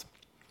väldigt sant.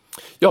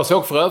 Jag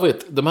såg för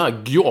övrigt de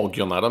här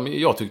georgierna.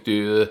 Jag tyckte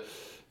ju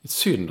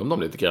synd om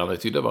dem lite grann.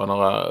 Jag tyckte det var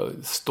några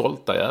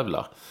stolta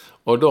jävlar.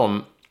 Och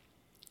de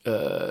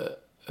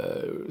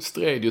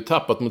stred ju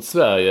tappat mot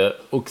Sverige.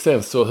 Och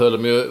sen så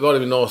var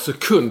det några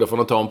sekunder från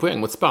att ta en poäng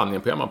mot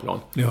Spanien på hemmaplan.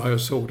 Ja,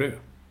 jag såg det.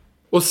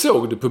 Och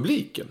såg du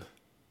publiken?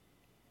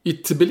 I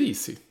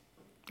Tbilisi?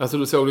 Alltså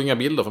du såg inga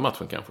bilder från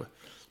matchen kanske?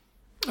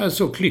 Jag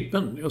såg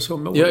klippen. Jag såg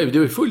mål. Ja, det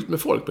var fullt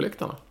med folk på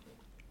läktarna.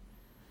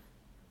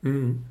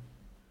 Mm.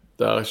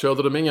 Där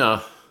körde de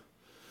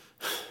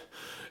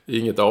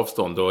inget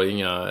avstånd och det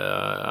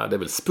är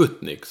väl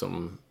Sputnik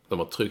som de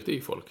har tryckt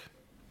i folk.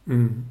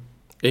 Mm.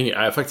 Jag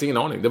har faktiskt ingen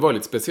aning. Det var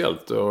lite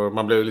speciellt och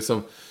man blev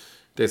liksom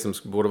det som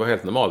borde vara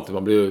helt normalt.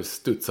 Man blev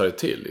studsar ju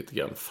till lite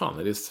grann. Fan,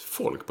 är det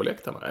folk på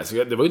läktarna? Alltså,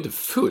 det var ju inte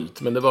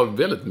fullt, men det var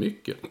väldigt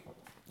mycket.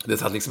 Det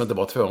satt liksom inte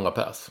bara 200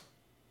 pers.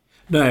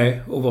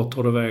 Nej, och vad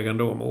tar det vägen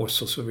då med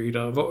oss och så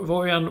vidare.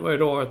 Varje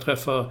dag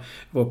jag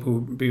var på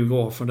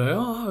biografen där.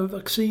 Ja,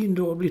 vaccin,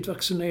 du har blivit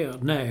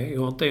vaccinerad. Nej,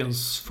 jag har inte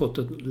ens fått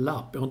en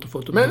lapp. Jag har inte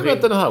fått ett Men brev.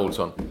 vänta det här,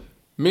 Olsson.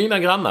 Mina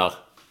grannar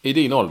i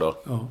din ålder,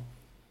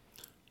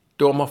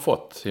 de har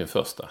fått sin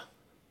första.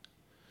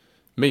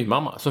 Min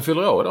mamma, som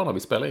fyller år idag när vi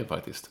spelar in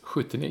faktiskt,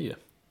 79.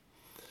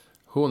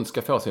 Hon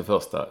ska få sin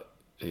första,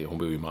 hon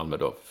bor i Malmö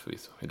då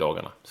förvisso, i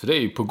dagarna. Så det är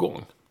ju på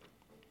gång.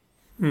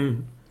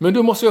 Mm. Men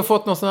du måste ju ha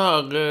fått någon sån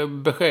här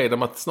besked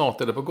om att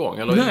snart är det på gång,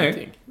 eller ingenting?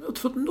 Nej, jag har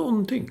inte fått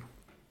någonting.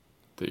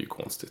 Det är ju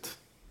konstigt.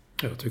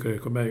 Jag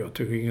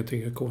tycker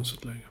ingenting är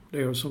konstigt längre.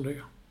 Det är väl som det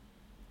är.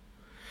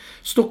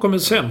 Stockholm är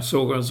sämst,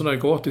 såg en sån där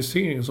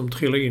gratistidning som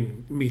trillar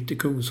in mitt i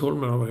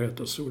Kungsholmen, eller vad det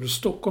heter. Så det är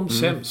Stockholm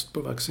sämst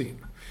på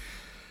vaccin.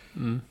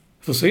 Mm.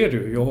 För ser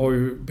du, jag har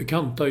ju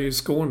bekanta i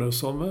Skåne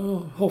som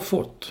har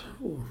fått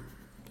och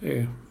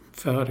är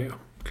färdiga,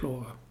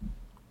 klara.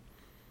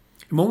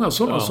 Många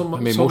sådana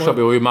som... Min morsa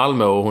bor i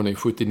Malmö och hon är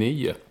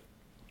 79.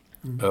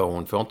 Och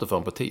hon får inte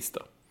förrän på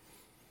tisdag.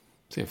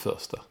 Sin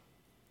första.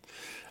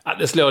 Ja,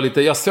 det slår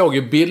lite. Jag såg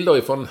ju bilder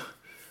ifrån...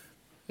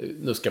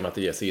 Nu ska man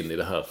inte ge sig in i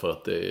det här för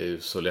att det är ju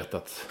så lätt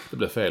att det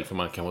blir fel. För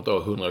man kan inte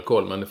ha 100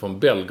 koll. Men det är från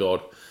Belgrad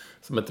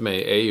som inte är med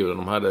i EU.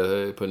 De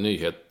hade på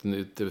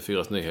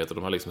TV4s nyheter.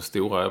 De hade liksom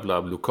stora jävla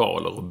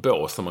lokaler och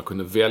bås där man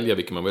kunde välja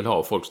vilka man vill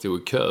ha. Folk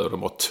stod i kö och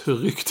de har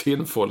tryckt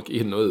in folk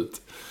in och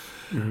ut.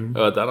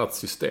 Ett annat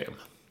system.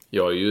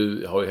 Jag har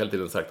ju hela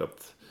tiden sagt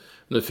att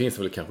nu finns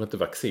det väl kanske inte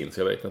vaccin, så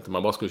jag vet inte.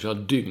 Man bara skulle köra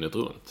dygnet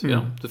runt.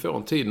 Ja, du får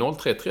en tid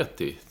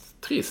 03.30.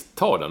 Trist,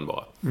 ta den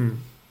bara.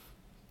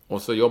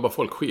 Och så jobbar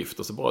folk skift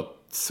och så bara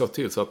så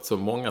till så att så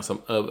många som,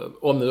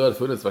 om det hade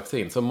funnits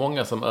vaccin, så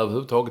många som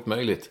överhuvudtaget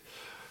möjligt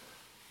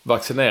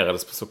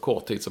vaccinerades på så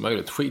kort tid som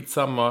möjligt.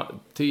 Skitsamma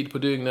tid på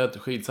dygnet,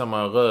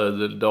 skitsamma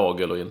röd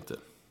dag eller inte.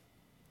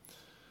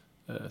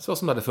 Så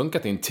som det hade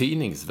funkat i en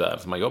tidningsvärld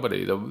som man jobbade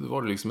i. Då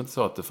var det liksom inte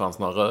så att det fanns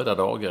några röda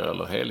dagar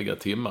eller heliga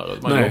timmar.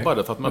 Man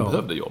jobbade för att man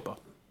behövde jobba.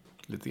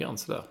 Lite grann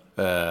sådär.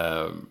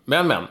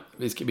 Men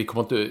vi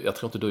kommer inte, jag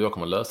tror inte du och jag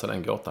kommer lösa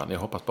den gåtan. Jag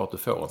hoppas bara att du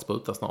får en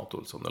spruta snart,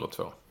 Olsson, eller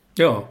 2.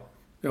 Ja,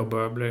 jag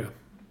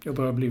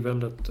börjar bli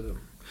väldigt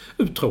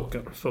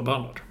uttråkad,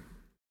 förbannad.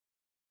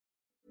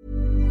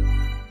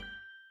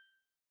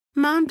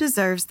 Mom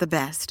deserves the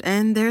best,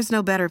 and there's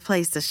no better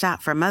place to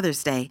shop for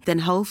Mother's Day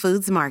than Whole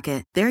Foods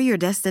Market. They're your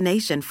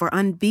destination for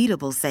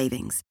unbeatable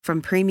savings,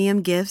 from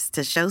premium gifts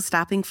to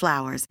show-stopping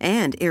flowers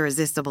and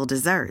irresistible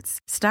desserts.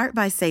 Start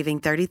by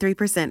saving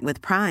 33%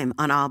 with Prime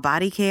on all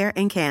body care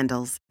and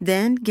candles.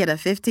 Then get a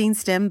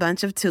 15-stem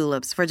bunch of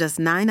tulips for just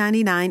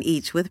 $9.99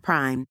 each with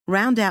Prime.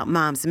 Round out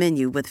Mom's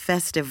menu with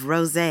festive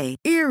rosé,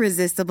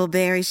 irresistible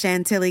berry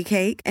chantilly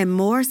cake, and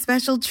more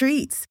special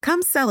treats.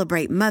 Come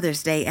celebrate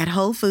Mother's Day at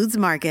Whole Foods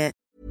Market.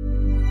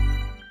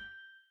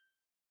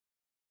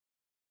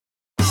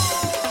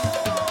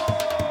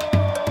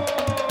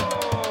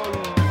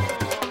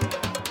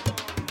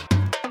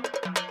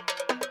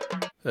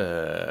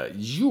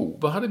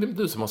 Vad hade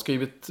du som har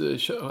skrivit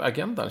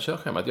agendan,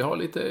 körschemat?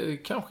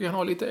 Kanske kan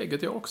ha lite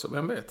eget jag också,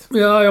 vem vet?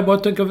 Ja, jag bara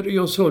tänker,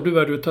 jag såg du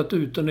hade ju tagit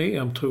ut en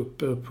EM-trupp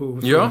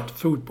på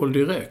fotboll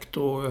direkt.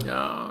 Och,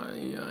 Ja.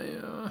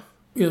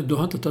 Du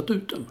har inte tagit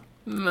ut den?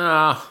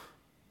 Nej.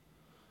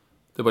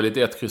 Det var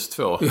lite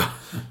 1-2. Ja.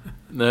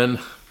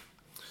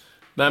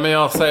 Men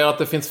jag säger att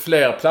det finns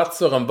fler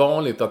platser än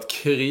vanligt att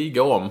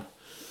kriga om.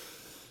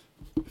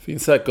 Det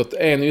finns säkert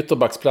en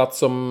ytterbacksplats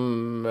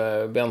som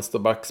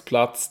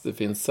vänsterbacksplats. Det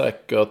finns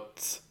säkert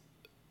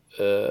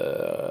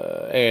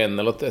en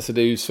eller alltså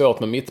det är ju svårt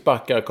med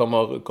mittbackar.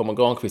 Kommer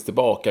Granqvist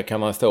tillbaka,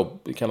 kan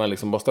han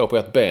liksom bara stå på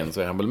ett ben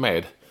så är han väl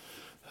med.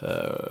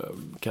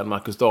 Kan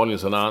Marcus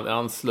Danielsson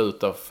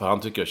ansluta, för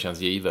han tycker jag känns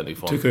given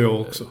ifrån. Tycker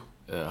jag också.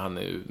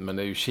 Men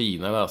det är ju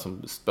Kina där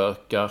som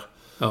spökar.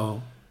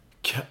 Ja.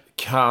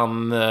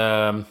 Kan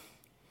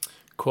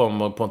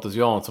kommer Pontus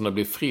Jansson att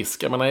bli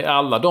frisk? Jag menar, är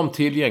alla de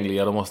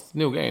tillgängliga, då måste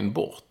nog en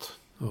bort.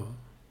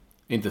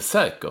 Inte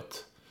säkert.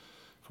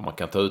 För man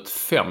kan ta ut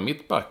 5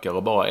 mittbackar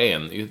och bara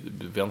en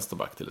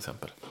vänsterback till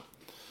exempel.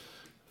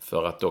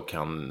 För att då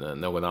kan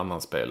någon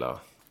annan spela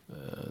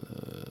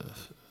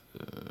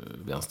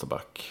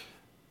vänsterback.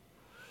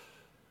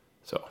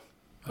 Så.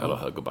 Eller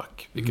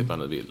högerback, vilket man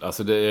nu vill.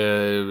 Alltså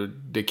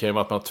det kan ju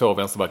vara att man har 2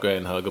 vänsterback och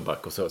en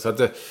högerback och så. Så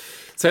att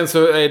sen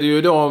så är det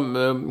ju då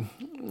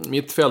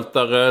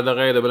mittfältare, där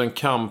är det väl en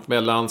kamp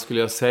mellan, skulle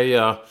jag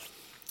säga,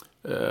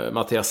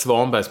 Mattias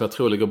Svanberg, som jag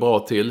tror ligger bra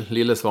till.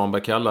 Lille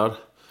Svanberg kallad.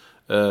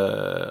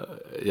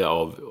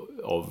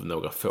 Av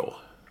några få.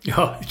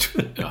 Ja,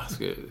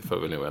 får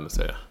vi nog ändå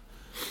säga.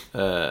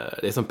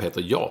 Det är som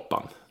Peter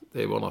Japan.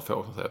 Det är bara några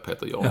få som säger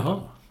Peter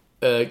Japan.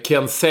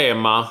 Ken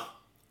Sema,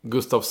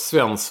 Gustav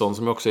Svensson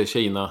som också är i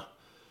Kina.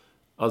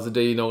 Alltså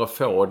det är några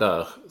få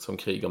där som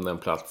krigar om den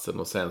platsen.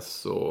 Och sen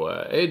så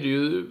är det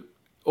ju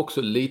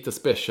också lite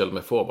special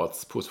med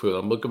forwardspositionen.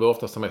 Man brukar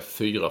oftast ha med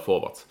 4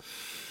 forwards.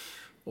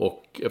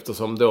 Och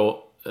eftersom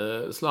då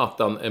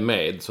Zlatan är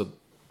med så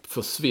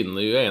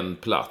försvinner ju en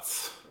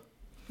plats.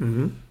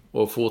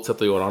 Och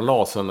fortsätter Jordan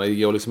Larsson.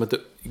 Det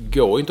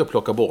går inte att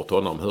plocka bort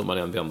honom hur man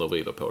än vänder och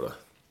vrider på det.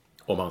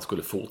 Om han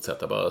skulle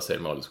fortsätta bara säga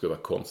mål, det skulle vara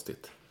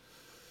konstigt.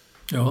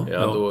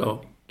 Då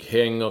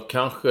hänger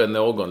kanske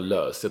någon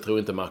lös. Jag tror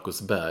inte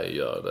Marcus Berg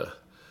gör det.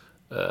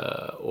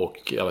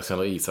 Och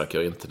Alexander Isak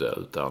gör inte det.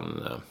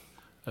 Utan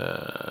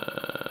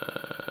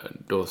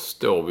då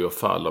står vi och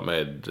faller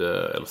med...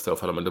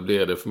 men då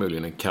blir det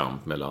förmodligen en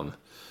kamp mellan...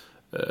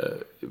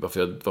 Varför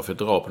jag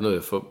drar på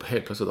nu, för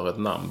helt plötsligt har ett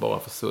namn bara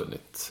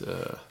försvunnit.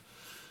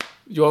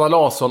 Jordan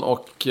Larsson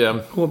och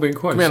Robin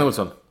Quaison. Kom igen,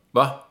 Olsson.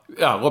 Va?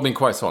 Ja, Robin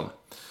Quaison.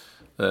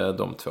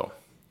 De 2.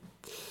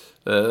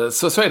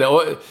 Så är det.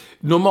 Och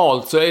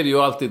normalt så är det ju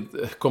alltid,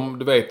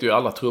 du vet ju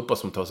alla trupper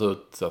som tas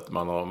ut, så att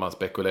man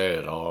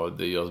spekulerar och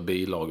det görs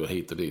bilagor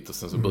hit och dit, och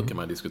sen så brukar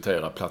man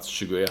diskutera plats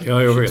 21,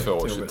 22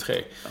 och 23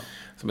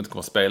 som inte kommer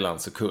att spela en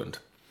sekund.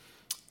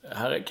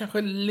 Här är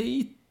kanske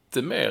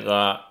lite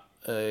mera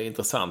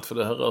intressant, för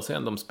det här rör sig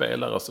ändå om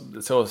spelare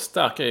så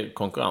stark är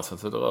konkurrensen,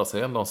 så det rör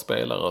sig ändå om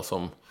spelare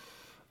som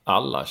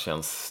alla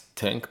känns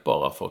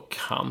tänkbara för att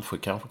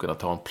kanske kunna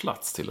ta en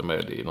plats till och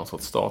med i någon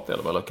sorts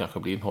startelva eller kanske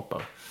bli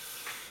inhoppare.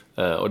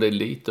 Och det är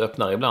lite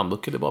öppnare. Ibland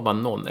brukar det bara vara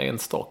någon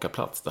enstaka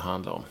plats det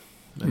handlar om.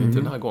 Men inte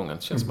den här gången.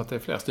 Det känns som att det är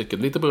flera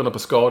stycken. Lite beroende på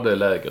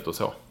skadeläget och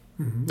så.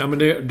 Ja, men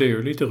det är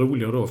ju lite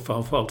roligare då,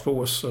 framförallt för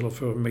oss eller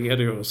för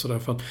medier och sådär.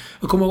 För att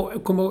jag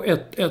kommer ihåg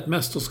ett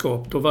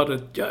mästerskap, då var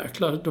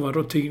det då var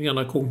då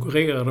tidningarna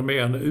konkurrerade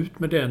med en, ut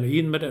med den,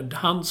 in med den,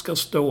 han ska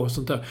stå och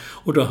sånt där.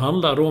 Och då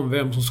handlade det om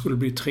vem som skulle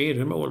bli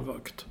 3:e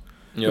målvakt.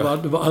 Ja.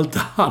 Det var allt det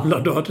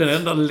handlade om, den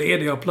enda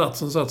lediga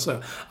platsen så att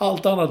säga.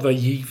 Allt annat var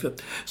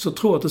givet. Så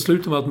tror jag att det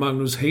slutade med att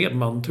Magnus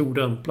Hedman tog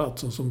den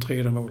platsen som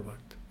 3:e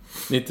målvakt.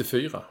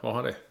 94, var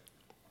han det?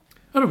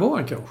 Ja, det var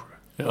han kanske.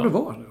 Ja, det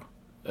var han då.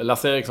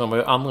 Lasse Eriksson var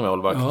ju andra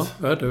målvakt.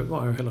 Ja, det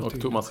var ju hela tiden.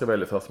 Och Thomas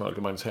Ravelli första målvakt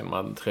och Magnus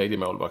Hedman 3:e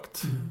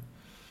målvakt.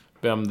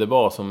 Vem det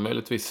var som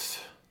möjligtvis...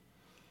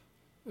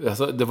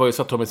 Alltså, det var ju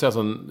så att Tommy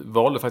Svensson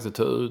valde faktiskt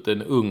att ta ut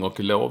en ung och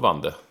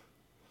lovande.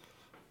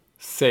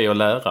 Se och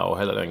lära och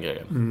hela den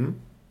grejen.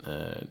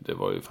 Det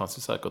var ju, fanns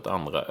ju säkert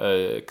andra.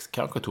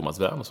 Kanske Thomas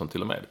Wernersson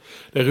till och med.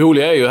 Det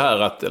roliga är ju här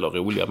att... Eller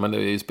roliga, men det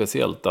är ju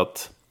speciellt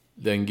att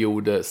den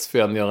gode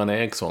Sven-Göran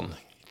Eriksson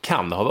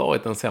kan ha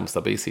varit den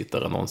sämsta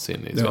bisittaren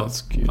någonsin i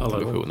svensk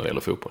television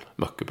eller fotboll.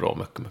 Mycket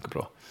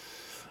bra.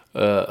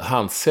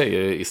 Han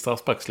säger i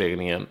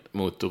straffsparksläggningen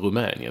mot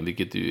Rumänien,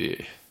 vilket ju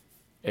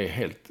är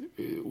helt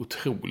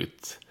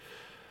otroligt.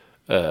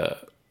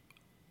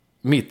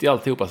 Mitt i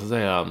alltihopa så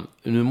säger han,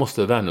 nu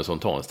måste Wernersson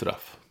ta en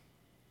straff.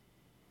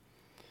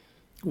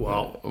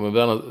 Wow.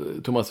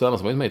 Thomas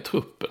Wernersson var ju med i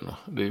truppen.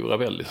 Det är ju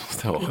Ravelli som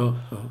står. Ja.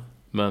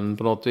 Men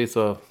på något vis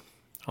så,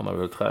 han har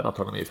väl tränat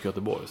honom i IFK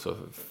Göteborg, så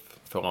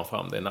får han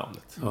fram det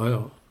namnet.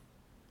 Ja.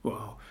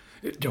 Wow.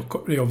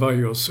 Jag var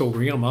ju och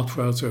såg inga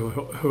matcher, så jag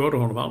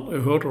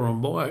hörde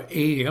honom bara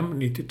EM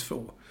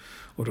 92.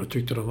 Och då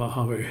tyckte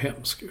han var ju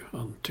hemsk.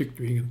 Han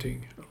tyckte ju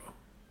ingenting.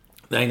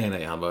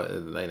 Nej,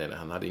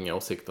 han hade inga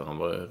åsikter. Han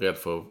var rädd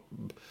för att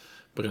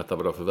berätta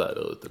vad det var för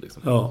väder ute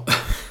liksom. Ja.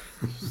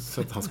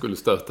 Så att han skulle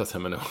stöta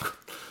sig med någon.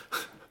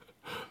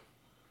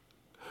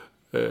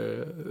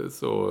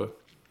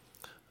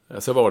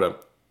 Så var det.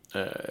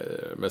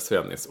 Med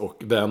Svennis och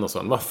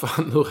Wernersson.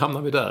 Hur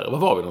hamnar vi där? Var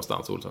var vi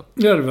någonstans, Olsson?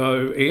 Ja, det var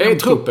ju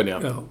truppen,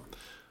 ja.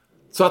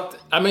 Så att,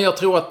 men jag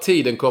tror att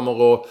tiden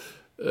kommer att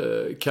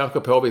kanske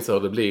påvisa hur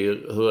det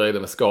blir. Hur är det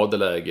med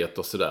skadeläget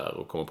och sådär.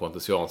 Och kommer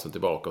Pontus Jansson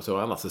tillbaka och så.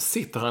 Annars så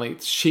sitter han i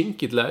ett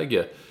kinkigt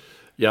läge,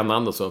 Jan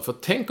Andersson. För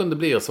tänk om det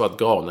blir så att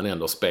Granen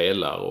ändå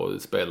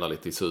spelar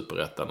lite i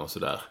Superettan och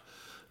sådär.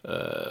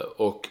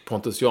 Och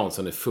Pontus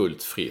Jansson är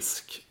fullt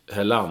frisk.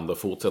 Helander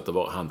fortsätter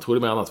vara... Han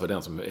trodde med annars var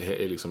den som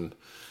liksom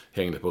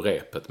hängde på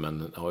repet,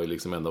 men har ju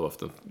liksom ändå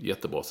haft en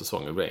jättebra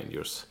säsong i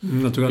Rangers.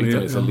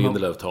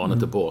 Lindelöf tar han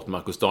inte bort.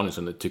 Marcus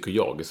Danielsson tycker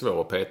jag är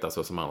svår att peta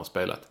så som han har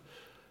spelat.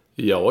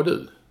 Ja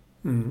du,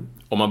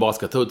 Om man bara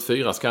ska ta ut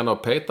 4 ska han ha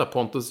Peter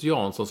Pontus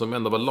Jansson som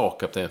ändå var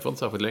lagkapten för inte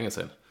särskilt länge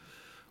sedan.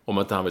 Om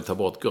inte han vill ta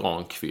bort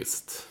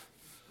Granqvist.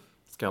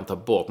 Ska han ta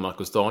bort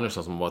Marcus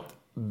Danielsson som har varit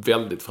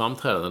väldigt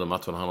framträdande de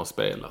matcherna han har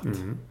spelat.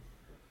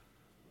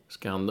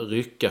 Ska han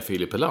rycka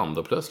Filip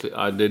Helander plötsligt?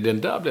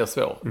 Den där blir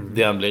svår.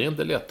 Den blir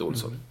inte lätt,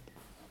 Olsson.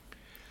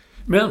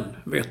 Men,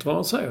 vet du vad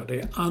han säger?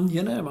 Det är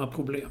angenäma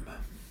problem.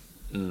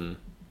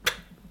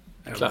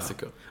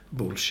 Klassiker.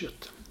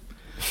 Bullshit.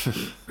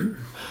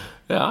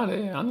 Ja, det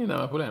är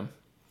angenäma problem.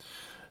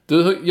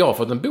 Du, jag har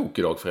fått en bok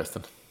idag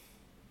förresten.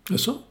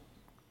 Jaså?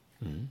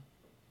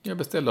 Jag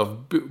beställde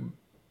av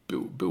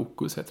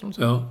Bokus, heter de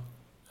så? Ja.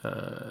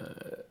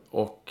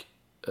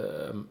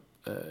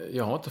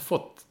 Jag har inte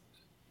fått...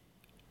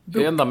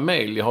 Det enda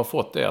mejl jag har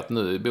fått är att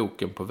nu är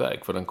boken på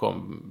väg, för den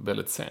kom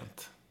väldigt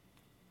sent.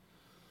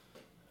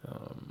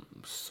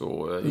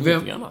 Så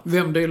ingenting annat.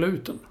 Vem delade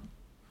ut den?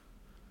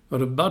 Var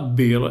det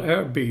Budbee eller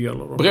Airbee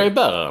eller?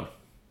 Brevbäraren.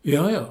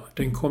 Ja,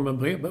 den kom med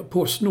brevbäraren.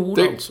 PostNord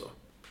alltså.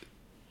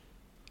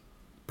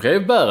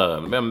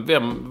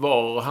 Brevbäraren.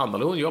 Var han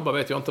eller hon jobbar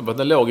vet jag inte, men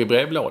den låg i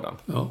brevlådan.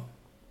 Ja.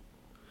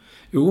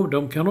 Jo,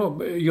 de kan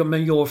ha... Ja,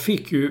 men jag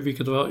fick ju,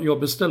 vilket var... Jag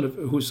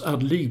beställde hos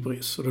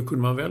Adlibris och då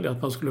kunde man välja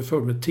att man skulle få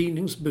med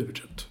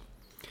tidningsbudet.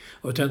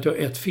 Och jag tänkte,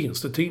 ett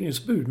finns det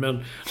tidningsbud,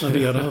 men när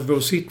vi hade haft vår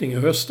sittning i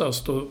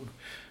höstas då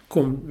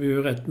kom vi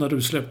ju rätt... När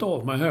du släppte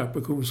av mig här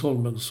på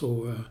Kungsholmen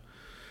så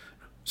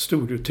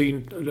stod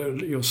ju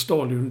jag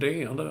stal ju en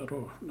DN där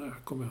då.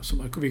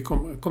 Vi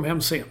kom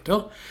hem sent,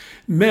 ja.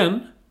 Men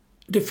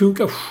det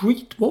funkar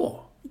skitbra.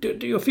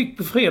 Det jag fick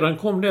på fredagen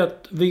kom det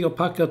att vi har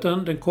packat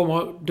den.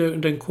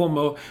 Den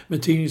kommer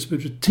med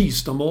tidningsbudet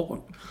tisdag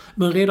morgon.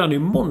 Men redan i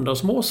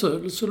måndags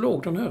morse så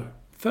låg den här.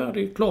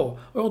 Färdig, klar.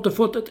 Jag har inte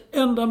fått ett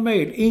enda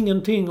mejl.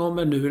 Ingenting om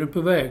men nu är den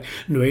på väg.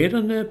 Nu är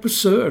den på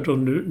Söder.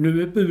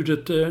 Nu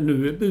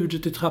är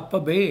budet i trappa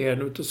B.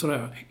 Och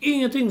sådär.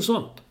 Ingenting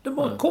sånt. Det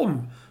bara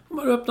kom.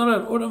 Man öppnade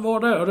den och den var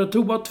där. Och det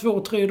tog bara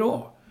 2-3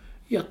 dagar.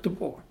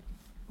 Jättebra.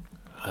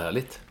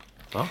 Härligt.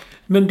 Ja.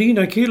 Men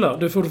dina killar,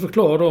 det får du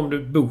förklara om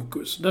du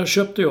Bokus. Där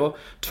köpte jag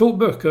 2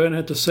 böcker. En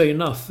heter Say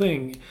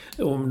Nothing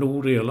om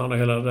Nordirland och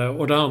hela det där.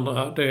 Och det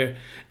andra,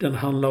 den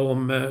handlar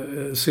om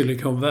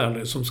Silicon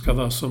Valley som ska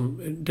vara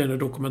som, den är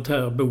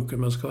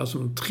dokumentärboken men ska vara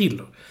som en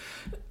thriller.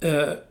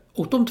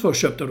 Och de 2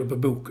 köpte jag på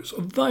Bokus.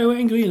 Och varje gång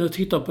jag går in och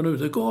tittar på nu,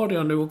 The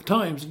Guardian, New York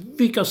Times,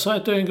 vilka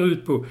sajter jag går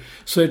ut på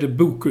så är det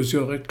Bokus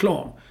gör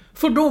reklam.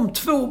 För de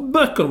 2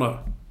 böckerna.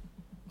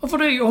 Och för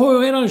det, jag har ju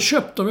redan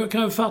köpt dem. Jag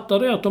kan ju fatta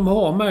det att de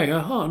har mig.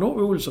 Jaha, nu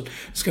Olsson.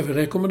 Ska vi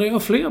rekommendera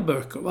fler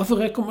böcker? Varför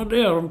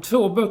rekommenderar de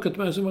 2 böcker till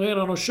mig som jag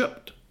redan har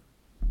köpt?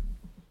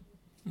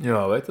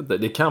 Jag vet inte.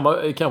 Det kan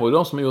vara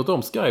de som har gjort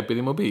om Skype i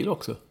din mobil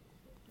också.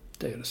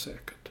 Det är det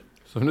säkert.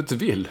 Som du inte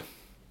vill.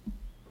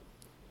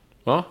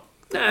 Va?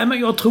 Nej, men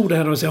jag tror det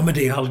här de säger, men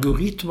det är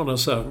algoritmerna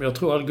så här. Men jag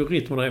tror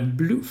algoritmerna är en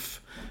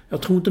bluff.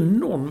 Jag tror inte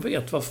någon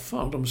vet vad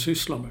fan de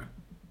sysslar med.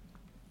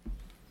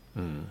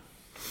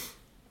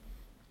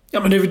 Ja,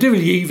 men det är väl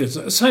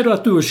givet. Säg då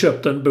att du har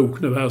köpt en bok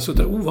nu här så att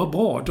vad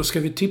bra, då ska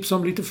vi tipsa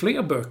om lite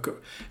fler böcker.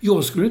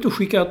 Jag skulle inte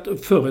skicka,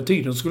 förr i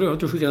tiden skulle jag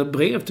inte skicka ett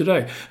brev till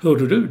dig.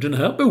 Hörde du den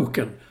här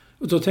boken?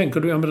 Och då tänker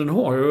du, ja men den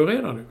har jag ju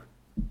redan nu.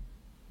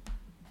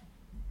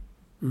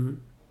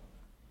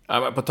 Ja,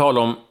 men på tal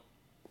om...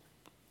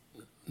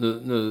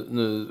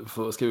 Nu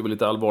ska vi bli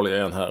lite allvarliga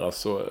igen här.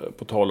 Alltså,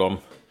 på tal om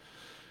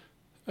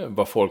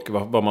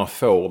vad man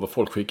får, vad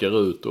folk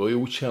skickar ut och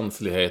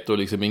okänslighet och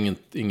liksom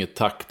inget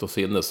takt och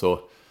sinne så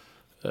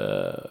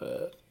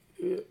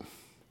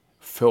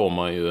får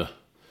man ju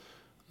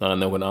när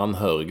någon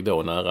anhörig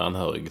då, nära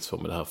anhörig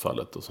som i det här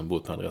fallet och som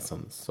bott på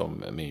adressen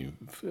som min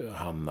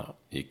Hanna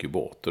gick ju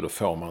bort och då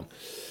får man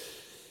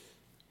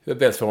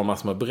dels får man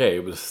massor med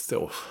brev det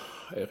står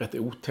är rätt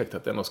otäckt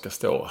att det ändå ska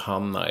stå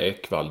Hanna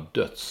Ekvall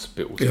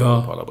dödsbo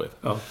på alla brev.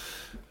 Ja.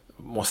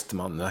 Måste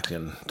man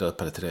verkligen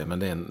döpa det till det, men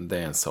det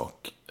är en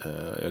sak.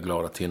 Jag är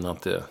glad att Tina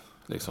inte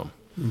liksom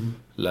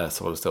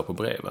läser vad det står på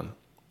breven.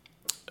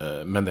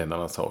 Men det är en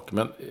annan sak.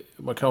 Men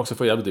man kan också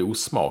få jävligt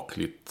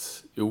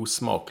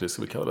osmakligt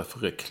ska vi kalla det för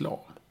reklam.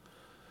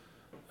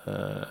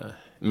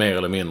 Mer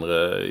eller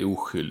mindre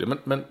oskyldig.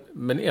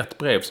 Men ett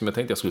brev som jag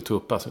tänkte jag skulle ta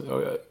upp alltså,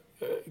 jag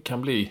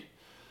kan bli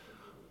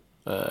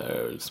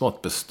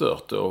smått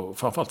bestört och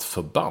framförallt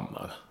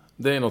förbannad.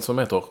 Det är något som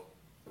heter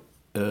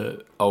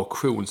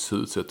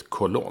auktionshuset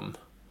Kolonn.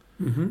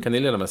 Kan ni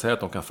leda mig säga att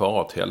de kan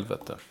fara åt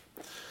helvete?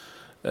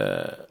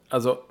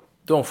 Alltså,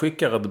 de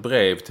skickar ett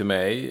brev till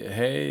mig.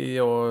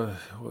 Hej, och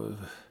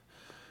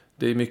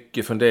det är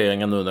mycket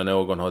funderingar nu när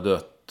någon har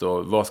dött.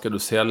 Och vad ska du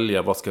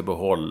sälja? Vad ska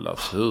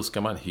behållas? Hur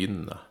ska man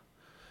hinna?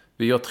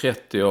 Vi har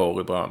 30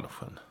 år i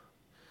branschen.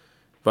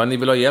 Vad ni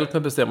vill ha hjälp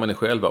med bestämmer ni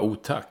själva.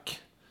 Tack.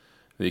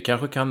 Vi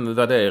kanske kan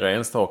värdera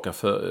enstaka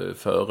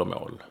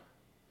föremål.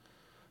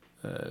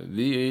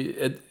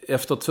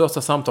 Efter ett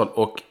första samtal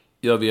och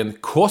gör vi en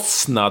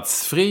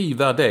kostnadsfri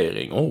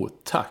värdering.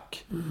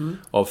 Tack.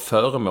 Av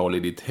föremål i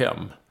ditt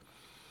hem.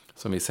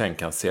 som vi sen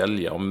kan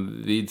sälja.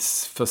 Om vid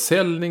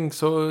försäljning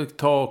så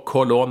tar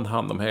Kolon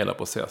hand om hela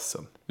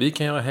processen. Vi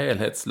kan göra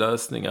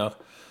helhetslösningar,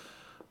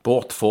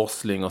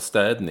 bortforsling och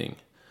städning.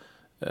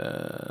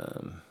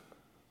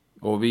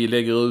 Och vi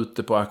lägger ut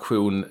det på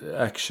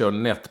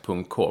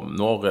actionnet.com,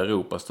 norra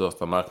Europas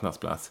största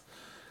marknadsplats.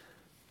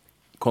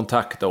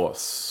 Kontakta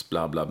oss,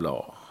 bla bla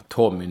bla.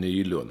 Tommy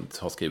Nylund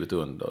har skrivit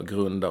under,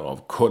 grundare av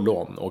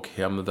Kolon och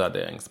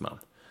hemvärderingsman.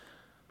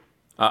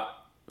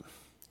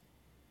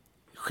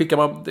 Skickar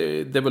man,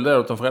 det är väl där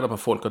att de får reda på att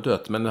folk har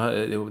dött, men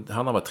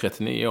han har varit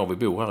 39 år, vi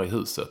bor här i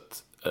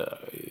huset.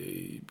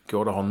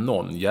 Går det att ha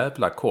någon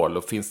jävla koll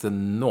och finns det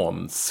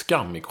någon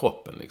skam i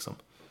kroppen liksom?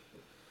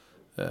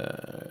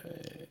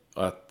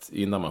 Att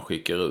innan man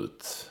skickar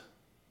ut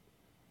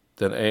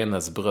den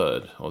enes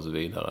bröd och så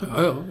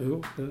vidare.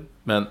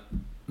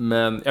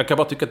 Men jag kan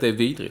bara tycka att det är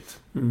vidrigt.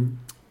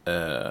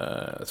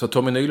 Så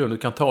Tommy Nylund, du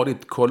kan ta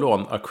ditt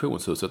Kolon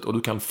auktionshuset och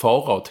du kan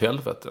fara åt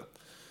helvete.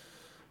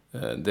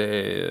 Det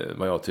är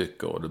vad jag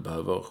tycker, och du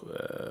behöver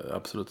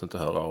absolut inte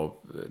höra av.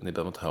 Ni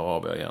behöver inte höra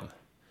av er igen.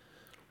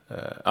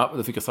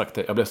 Det fick jag sagt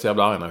det. Jag blev så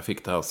jävla arg när jag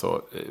fick det här.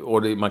 Så,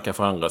 och man kan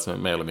förändra sig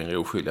mer eller mindre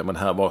oskyldiga. Men det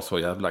här var så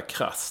jävla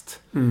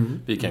krasst.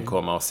 Vi kan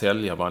komma och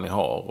sälja vad ni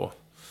har.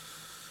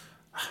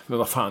 Men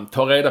vad fan,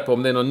 ta reda på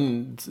om det är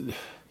någon...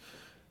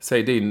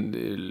 Säg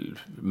din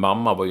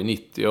mamma var ju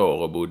 90 år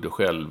och bodde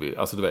själv i...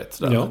 Alltså du vet,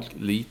 sådär,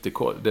 lite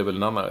koll. Det är väl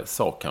en annan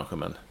sak kanske,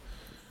 men...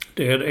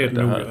 Det är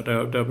det nog,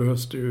 där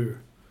behövs det ju...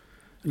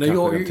 Nej,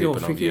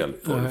 jag fick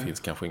hjälp och det finns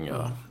kanske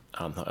inga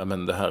andra.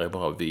 Men det här är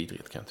bara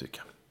vidrigt, kan jag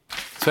tycka.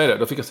 Så är det,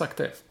 då fick jag sagt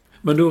det.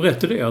 Men du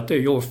rätt i det att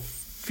jag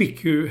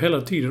fick ju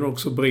hela tiden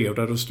också brev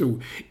där det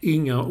stod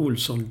Inga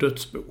Olsson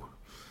dödsbo.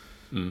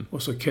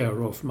 Och så care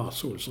of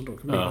Mats Olsson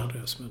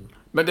dokumentadress.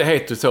 Men det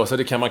heter ju så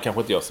det kan man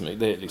kanske inte göra så mycket.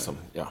 Det är liksom,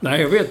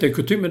 Nej, jag vet det är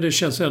kutym, men det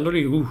känns ändå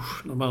lite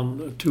när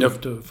man tog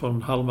det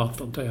från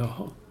halvvatten till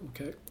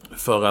okej.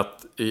 För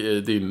att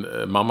din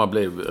mamma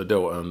blev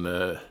då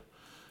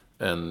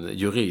en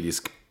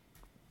juridisk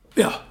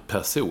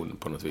person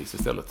på något vis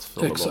istället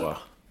för att vara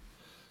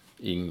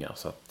Inga,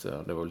 så att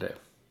det var väl det.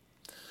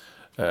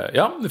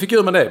 Nu fick jag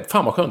ur med det.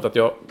 Fan vad skönt att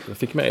jag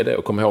fick med det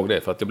och kom ihåg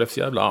det, för att jag blev så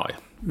jävla arg.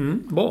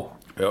 Bra.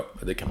 Ja,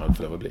 det kan man inte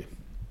få lov att bli.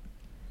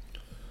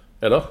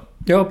 Eller?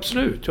 Ja,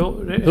 absolut.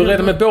 Hur är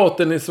det med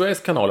båten i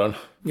Suezkanalen?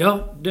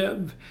 Ja,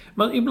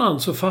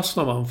 ibland så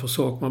fastnar man för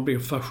saker, man blir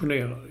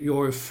fascinerad. Jag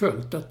har ju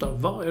följt detta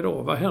varje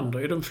dag. Vad händer?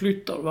 Är den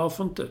flyttad?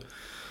 Varför inte?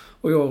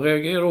 Och jag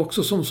reagerar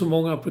också som så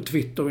många på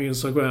Twitter och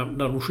Instagram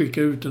när de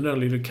skickar ut den där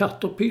lilla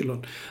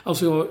Caterpillar.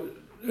 Alltså jag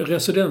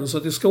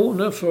residensat i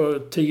Skåne för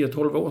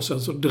 10-12 år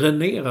sedan, så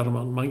dränerade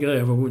man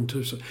gräver runt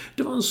huset.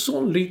 Det var en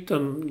sån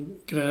liten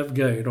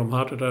grävgrej de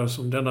hade där,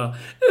 som denna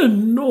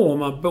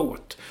enorma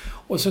båt.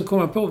 Och sen kom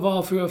jag på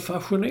varför jag är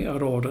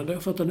fascinerad av den. Det är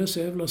för att den är så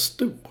jävla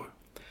stor.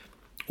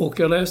 Och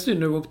jag läste i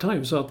New York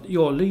Times att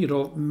jag lider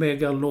av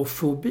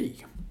megalofobi.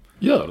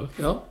 Gör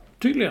du? Ja,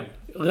 tydligen.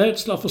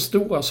 Rädsla för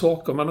stora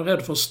saker. Man är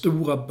rädd för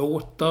stora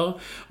båtar.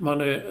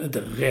 Man är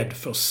inte rädd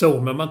för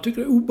så, men man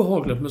tycker det är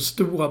obehagligt med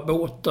stora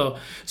båtar,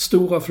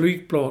 stora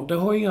flygplan.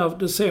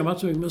 Det ser man inte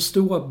så mycket, men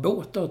stora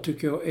båtar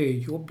tycker jag är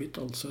jobbigt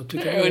alltså. Jag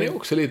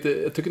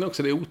tycker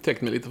också det är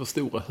otäckt med lite för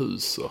stora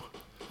hus.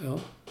 Ja.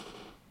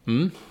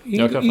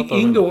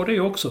 Ingår det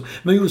också.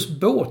 Men just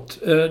båt,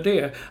 det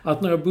är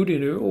att när jag bodde i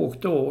New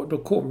York då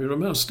kom ju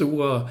de här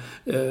stora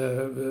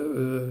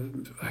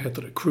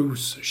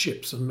cruise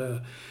shipsen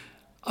med.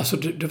 Alltså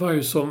det var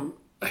ju som,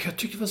 jag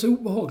tyckte det var så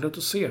obehagligt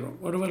att se dem.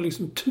 Och det var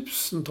liksom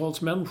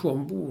tusentals människor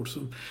ombord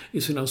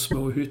i sina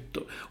små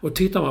hytter. Och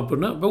tittar man på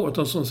den här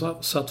båten som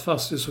satt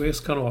fast i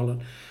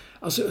Suezkanalen.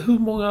 Alltså hur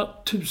många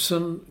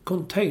tusen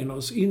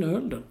containers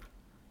innehöll den?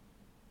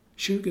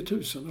 20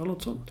 000 eller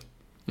något sånt.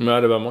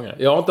 Nej, det var många.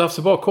 Jag har inte haft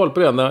så bra koll på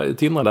det. När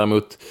Tinna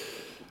däremot,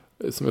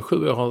 som är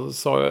 7 år,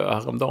 sa jag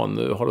häromdagen,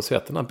 nu har du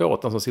sett den här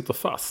båten som sitter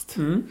fast?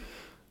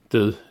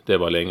 Du, det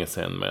var länge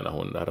sedan, menar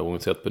hon. Det hade hon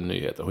sett på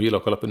nyheter. Hon gillar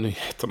att kolla på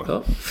nyheterna.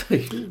 Ja,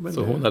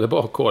 så hon hade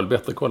bara koll,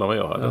 bättre koll än vad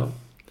jag hade. Ja.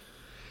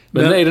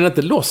 Men är den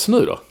inte loss nu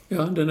då?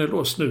 Ja, den är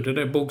loss nu. Den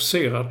är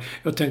boxerad.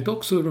 Jag tänkte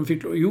också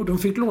hur de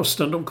fick loss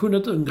den. De kunde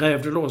inte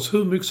grävde loss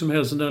hur mycket som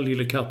helst den där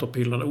lilla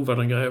Caterpillarn. Vad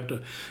den grävde.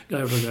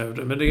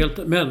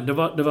 Men det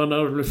var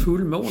när det blev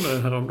fullmåne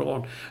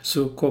häromdagen,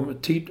 så kom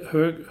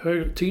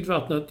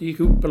tidvattnet gick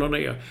upp eller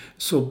ner.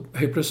 Så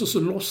helt plötsligt så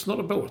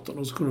lossnade båten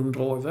och så kunde de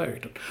dra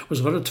iväg den. Och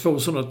så var det 2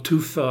 sådana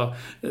tuffa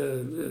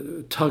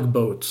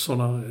tugboats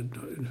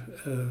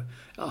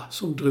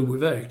som drog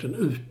iväg den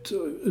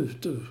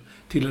ut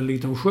till en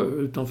liten sjö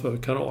utanför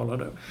kanalen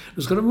där.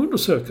 Nu ska de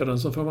undersöka den,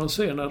 så får man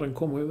se när den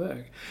kommer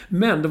iväg.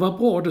 Men det var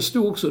bra, det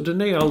stod också,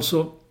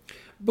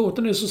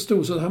 båten är så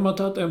stor så att har man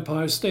tagit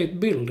Empire State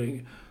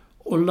Building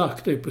och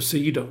lagt det på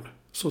sidan,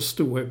 så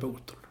stor är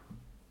båten.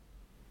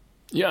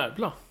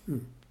 Jävlar.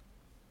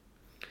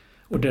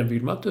 Och den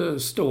vill man inte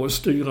stå och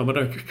styra med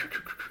den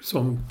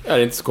som... Ja, det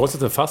är inte så konstigt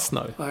att den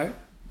fastnar. Nej.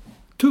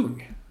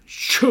 Tung.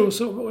 Kör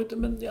så var det,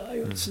 men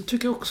jag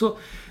tycker också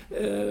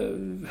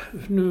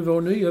nu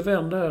vår nya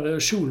vän där,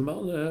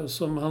 Schulman,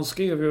 som han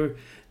skrev ju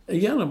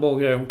gärna bara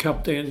grej om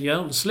Kapten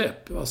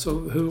Hjärnsläpp. Alltså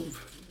hur...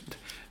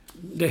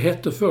 Det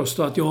hette först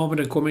att men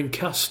det kom en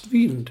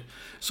kastvind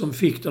som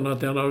fick den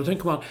att ändra. Då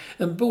tänker man,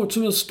 en båt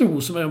som är stor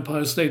som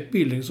Empire State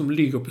Building som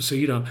ligger på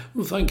sidan.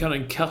 Hur fan kan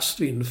en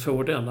kastvind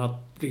få den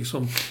att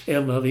liksom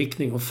ändra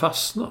riktning och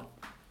fastna?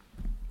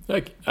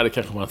 Ja, det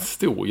kanske var en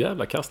stor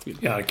jävla kastvind.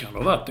 Ja, det kan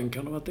ha varit. Den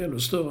kan ha varit ännu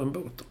större än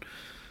båten.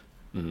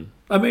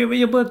 Ja, men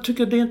jag bara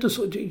tycker det är inte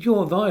så...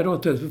 Jag varje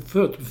dag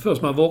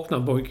först man vaknar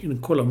bara in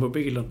och kollar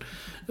mobilen.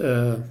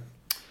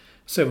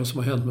 Se vad som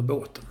har hänt med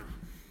båten.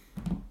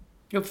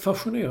 Jag är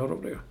fascinerad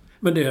av det.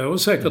 Men det är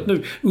säkert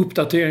nu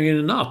uppdateringen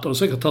i natt. De har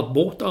säkert tagit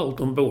bort allt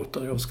om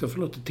båten. Jag ska få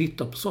låta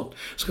titta på sånt.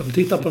 Ska vi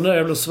titta på den där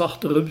jävla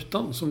svarta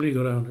rutan som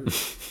ligger där nu.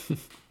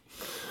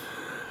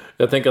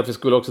 Jag tänker att vi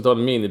skulle också ta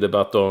en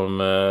minidebatt om,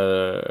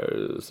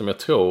 som jag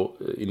tror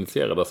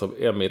initierades av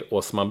Emir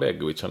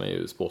Osmanbegovic. Han är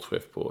ju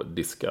sportchef på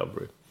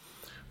Discovery.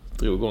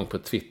 Drog igång på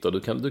Twitter.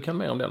 Du kan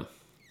mer om den.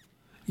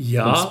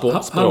 Ja,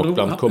 sportspråk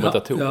bland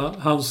kommentatorer.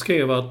 Han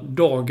skrev att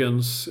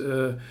dagens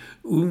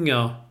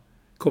unga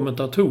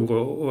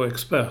kommentatorer och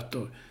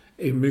experter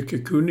är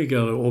mycket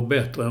kunnigare och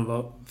bättre än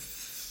vad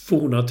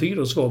forna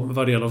tiders var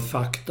vad det gäller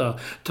fakta,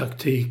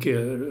 taktik,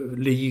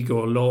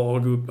 ligor,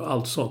 lag,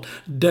 allt sånt.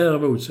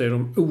 Däremot så är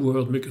de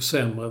oerhört mycket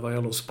sämre vad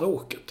gäller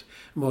språket.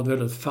 De har ett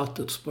väldigt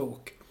fattigt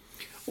språk.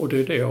 Och det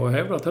är det jag har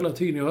hävdat hela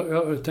tiden.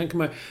 Jag tänker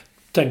mig...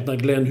 Tänk när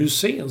Glenn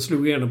Hussein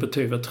slog igenom på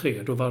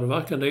TV3, då var det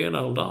varken det ena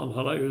eller det andra.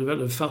 Han hade ju ett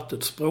väldigt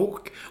fattigt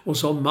språk. Och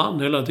sa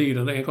man hela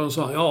tiden. En gång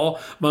sa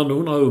man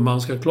undrar hur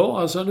man ska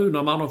klara sig nu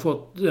när man har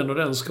fått den och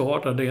den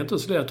skada. Det är inte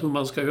så lätt hur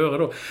man ska göra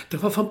då. Det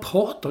var fan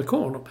pratar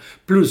karln om.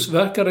 Plus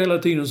verkade hela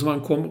tiden som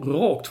han kom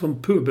rakt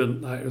från puben.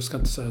 Nej, jag ska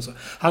inte säga så.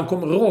 Han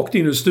kom rakt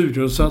in i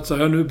studion och satt så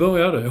här, nu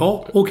börjar det.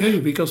 Ja, okej,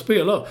 vilka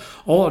spelar?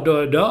 Ja, det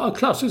är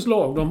klassiskt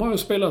lag. De har ju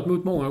spelat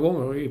mot många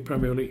gånger i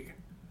Premier League.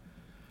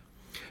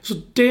 Så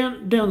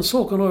den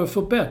saken har ju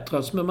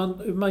förbättrats, men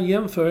man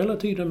jämför hela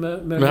tiden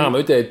med... Men han var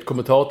ju inte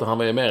kommentator, han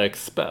var ju mer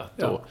expert.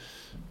 Ja.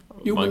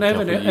 Och jo, men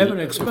även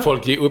expert.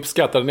 Folk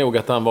uppskattade nog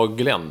att han var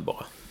Glenn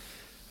bara.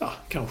 Ja,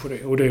 kanske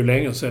det. Och det är ju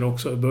länge sedan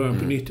också, i början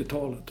på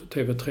 90-talet.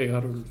 TV3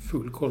 hade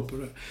full koll på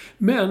det.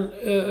 Men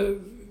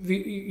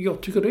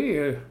jag tycker det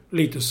är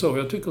lite så.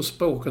 Jag tycker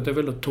språket är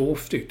väldigt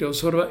torftigt. Jag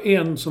såg det var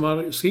en som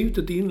hade skrivit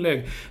ett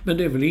inlägg, men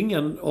det är väl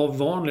ingen av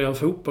vanliga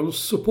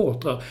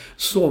fotbollssupportrar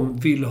som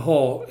vill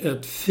ha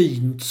ett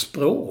fint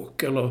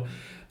språk.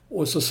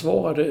 Och så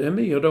svarade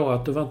Emir då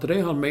att det var inte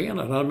det han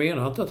menade. Han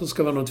menade inte att det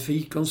ska vara något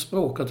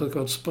fikonspråk, att det ska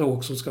vara ett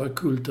språk som ska vara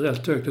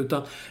kulturellt högt,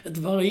 utan ett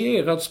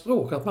varierat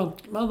språk, att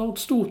man har ett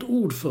stort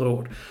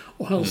ordförråd.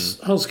 Och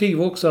han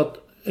skriver också att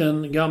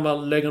en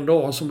gammal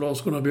legendar som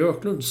Lars-Gunnar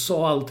Björklund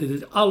sa alltid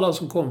till alla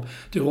som kom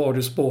till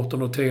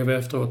radiosporten och tv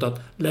efteråt att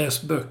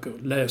läs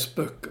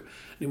böcker.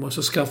 Ni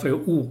måste skaffa er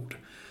ord.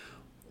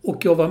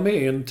 Och jag var med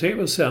i en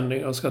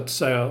tv-sändning, jag ska inte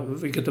säga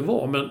vilket det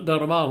var, men där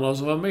de andra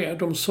som var med,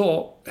 de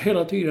sa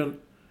hela tiden,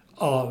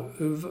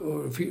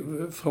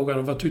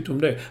 frågade vad tyckte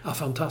om det?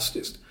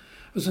 Fantastiskt.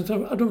 Och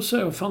sen, de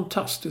säger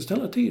fantastiskt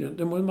hela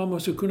tiden. Man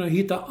måste kunna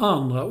hitta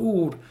andra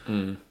ord,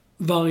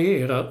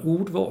 variera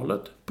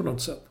ordvalet på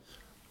något sätt.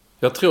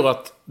 Jag tror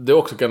att det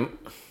också kan...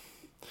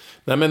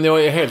 Nej, men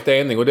jag är helt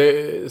enig. Och det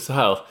är så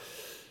här.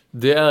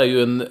 Det är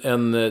ju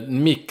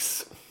en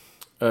mix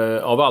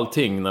av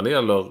allting när det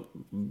gäller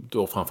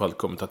då framförallt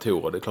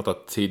kommentatorer. Det är klart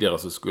att tidigare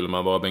så skulle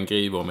man vara Ben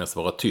Grieve och mest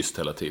vara tyst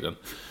hela tiden.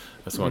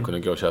 Så man kunde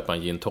gå och köpa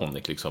en gin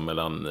tonic liksom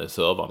mellan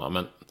servarna.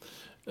 Men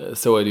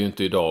så är det ju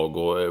inte idag.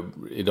 Och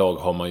idag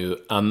har man ju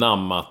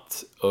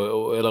anammat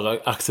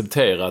eller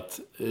accepterat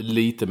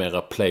lite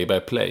mera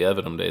play-by-play,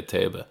 även om det är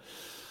tv.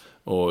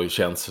 Och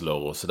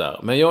känslor och sådär.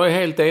 Men jag är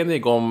helt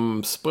enig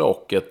om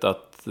språket,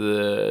 att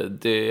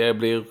det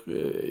blir,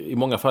 i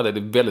många fall är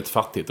det väldigt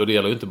fattigt. Och det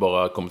gäller ju inte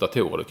bara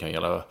kommentatorer, det kan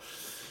gälla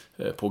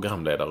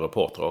programledare och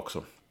reportrar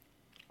också.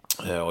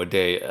 Och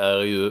det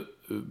är ju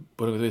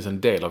på något vis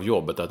en del av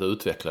jobbet att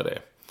utveckla det.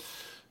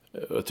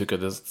 Jag tycker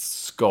att det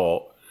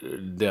ska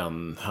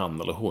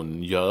han eller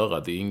hon göra.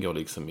 Det ingår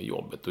liksom i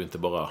jobbet och inte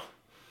bara,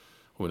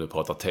 om vi nu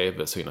pratar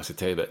tv, synas i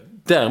tv.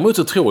 Däremot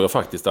så tror jag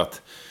faktiskt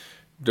att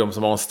de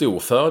som har en stor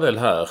fördel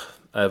här,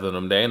 även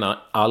om det ena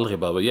aldrig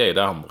behöver ge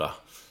det andra.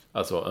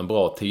 Alltså en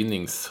bra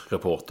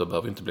tidningsreporter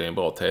behöver inte bli en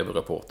bra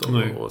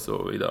tv-reporter och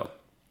så vidare.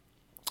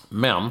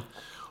 Men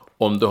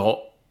om du har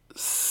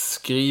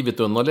skrivit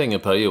under en längre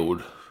period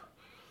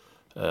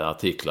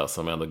artiklar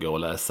som ändå går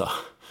att läsa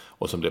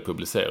och som blir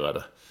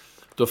publicerade,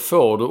 då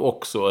får du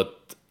också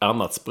ett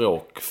annat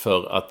språk,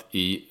 för att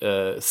i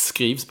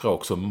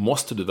skrivspråk så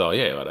måste du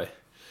variera dig.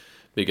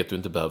 Vilket du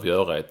inte behöver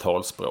göra i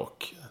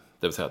talspråk.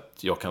 Det vill säga att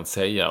jag kan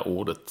säga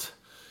ordet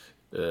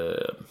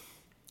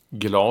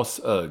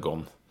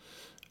glasögon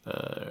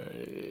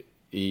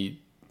i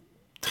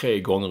 3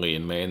 gånger i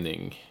en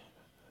mening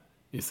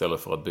istället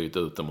för att byta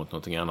ut det mot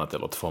någonting annat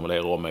eller att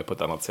formulera om mig på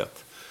ett annat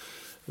sätt.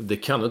 Det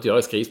kan du inte göra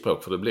i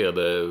skrivspråk, för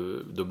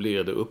då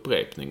blir det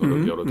upprepning och då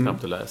går det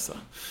knappt att läsa.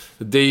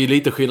 Det är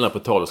lite skillnad på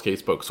tal- och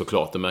skrivspråk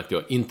såklart. Det märkte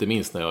jag inte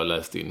minst när jag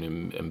läste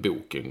in en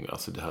bok.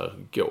 Alltså det här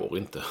går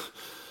inte.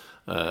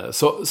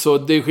 Så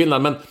det är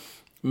skillnad.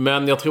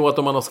 Men jag tror att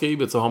om man har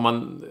skrivit så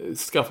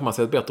skaffar man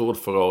sig ett bättre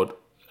ordförråd.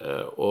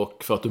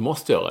 Och för att du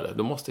måste göra det.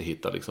 Du måste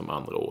hitta liksom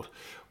andra ord.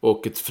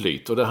 Och ett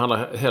flyt. Och det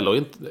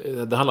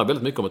handlar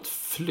väldigt mycket om ett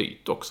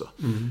flyt också.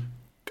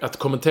 Att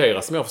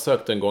kommentera, som jag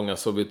försökte en gång,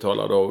 alltså vi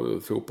talade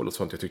om fotboll och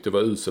sånt, jag tyckte jag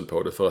var usel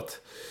på det för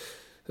att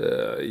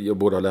jag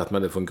borde ha lärt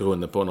mig det från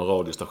grunden på någon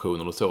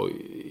radiostation och så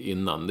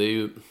innan.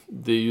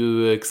 Det är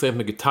ju extremt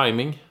mycket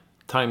timing.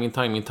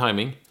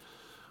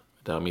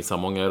 Där missar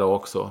många idag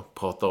också.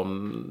 Pratar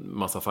om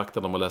massa fakta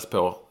de har läst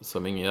på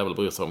som ingen jävel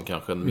bryr sig om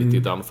kanske mitt i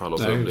ett anfall och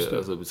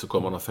så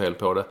kommer man fel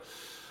på det.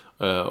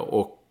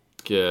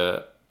 Och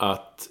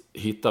att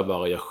hitta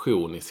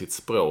variation i sitt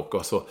språk.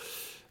 Och så,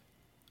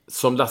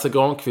 som Lasse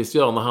Granqvist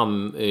gör när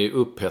han är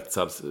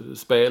upphetsad,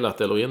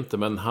 spelat eller inte,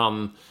 men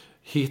han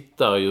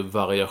hittar ju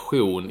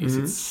variation i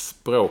sitt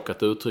språk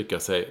att uttrycka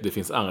sig. Det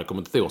finns andra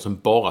kommentatorer som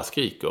bara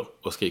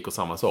skriker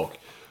samma sak.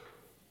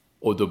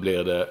 Och då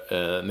blir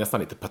det nästan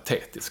lite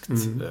patetiskt.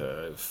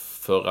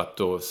 För att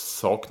då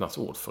saknas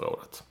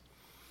ordförrådet.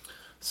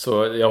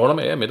 Så jag håller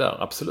med Emmy där,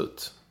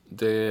 absolut.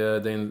 Det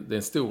är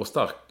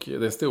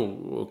en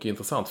stor och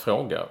intressant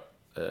fråga.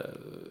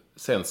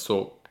 Sen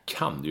så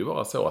kan det ju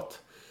vara så att,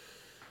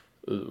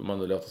 om man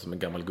nu låter som en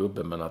gammal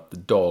gubbe, men att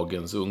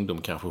dagens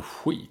ungdom kanske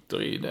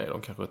skiter i det.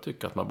 De kanske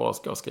tycker att man bara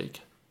ska skrika.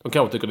 De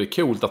kanske tycker det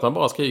är coolt att man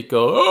bara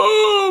skriker.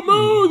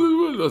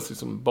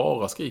 Liksom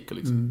bara skriker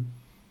liksom.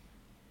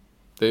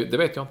 Det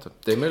vet jag inte.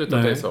 Det är möjligt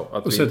att det är så.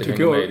 Att och sen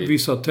tycker jag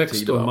vissa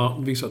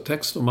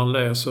texter man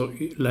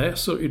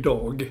läser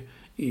idag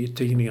i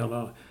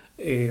tidningarna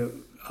är,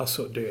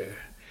 alltså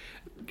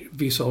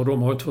vissa av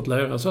dem har inte fått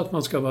lära sig att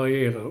man ska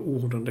variera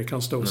orden. Det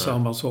kan stå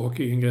samma sak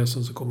i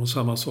ingressen, så kommer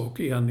samma sak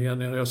igen.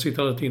 Jag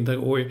sitter alltid in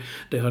där,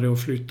 det hade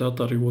jag flyttat,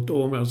 det hade jag gjort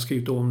om, jag hade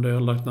skrivit om det, jag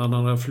hade lagt en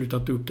annan, jag hade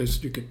flyttat upp det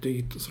stycket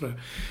dit och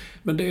sådär.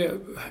 Men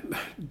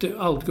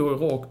allt går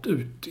rakt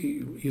ut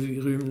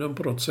i rymden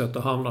på något sätt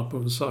och hamnar på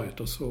en sajt,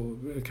 och så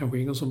är det kanske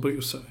ingen som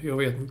bryr sig. Jag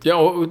vet inte. Ja,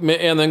 och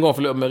en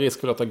gång med risk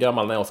för att låta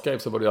gammal när jag skrev,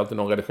 så var det ju alltid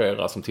någon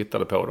redigerare som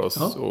tittade på det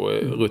och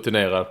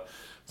rutinerad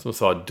som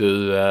sa,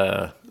 du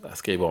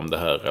skriv om det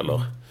här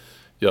eller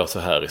gör så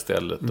här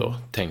istället och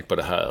tänk på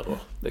det här. Och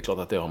det är klart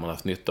att det har man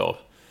haft nytta av.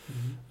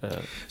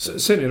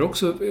 Sen är det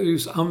också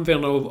just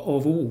användande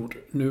av ord.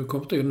 Nu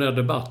kommer det ju den här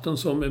debatten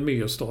som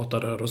Emir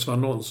startade här, och så var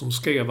någon som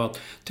skrev att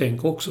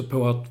tänk också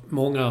på att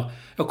många,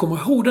 jag kommer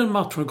ihåg den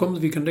matchen, jag kommer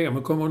inte vilken det är,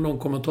 men kommer någon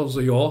kommentar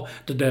så ja,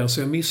 det där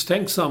ser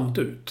misstänksamt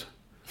ut.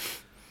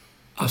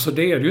 Alltså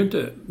det är det ju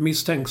inte.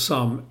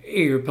 Misstänksam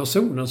är ju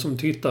personen som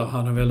tittar,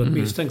 han är väldigt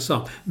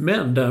misstänksam.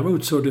 Men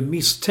däremot så är det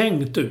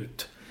misstänkt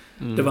ut.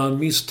 Det var en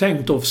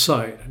misstänkt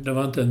offside. Det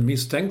var inte en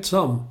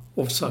misstänksam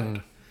offside.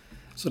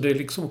 Så det är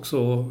liksom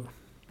också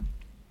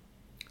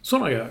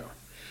sådana grejer.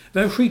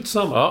 Men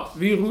skitsamma. Ja,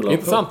 vi rullar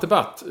intressant på.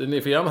 debatt.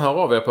 Ni får gärna höra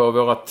av er på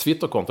våra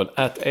Twitterkonton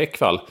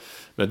 @ekvall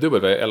med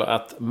W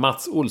eller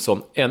 @Mats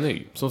Olsson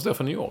NY som står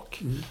för New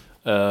York.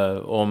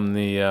 Om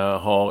ni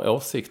har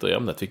åsikter i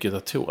ämnet, vilket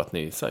jag tror att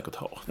ni säkert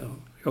har. Ja,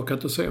 jag kan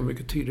inte säga hur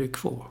mycket tid det är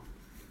kvar.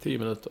 10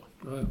 minuter.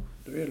 Ja,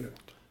 det är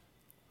lugnt.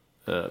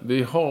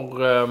 Vi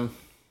har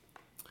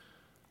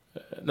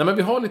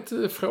vi har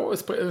lite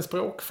en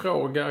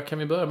språkfråga. Kan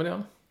vi börja med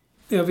den?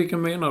 Ja,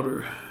 vilken menar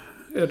du?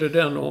 Är det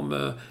den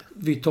om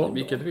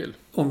vilket du vill?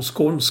 Om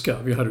skånska?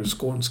 Vi hade ju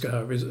skånska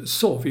här.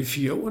 Sa vi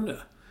Fjone?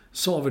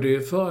 Sa vi det i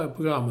förra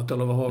programmet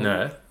eller vad har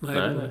vi?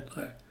 Nej.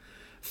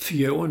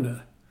 Fjone.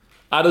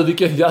 Du,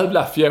 vilken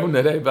jävla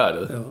fjone det är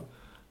bara. Ja.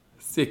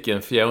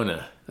 Sicken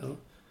fjone.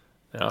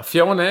 Ja.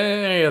 Fjone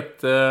är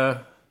ett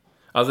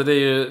alltså det är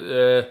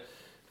ju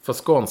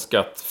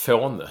förskånskat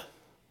fåne.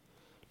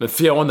 Men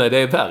fjone, det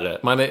är värre.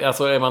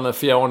 Är man en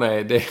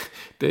fjone,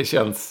 det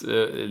känns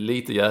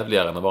lite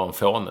jävligare än att vara en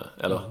fåne,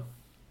 eller?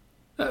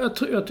 Ja,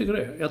 jag tycker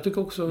det. Jag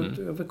tycker också,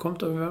 jag kommer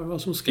inte ihåg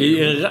vad som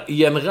skriver.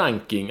 I en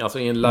ranking, alltså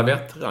i en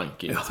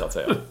lavett-ranking, så att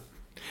säga.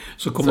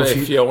 så kommer så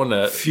är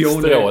fjone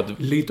stråd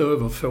lite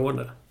över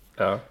fåne.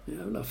 Ja.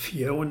 Jävla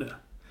fjone.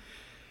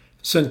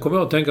 Sen kommer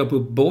jag att tänka på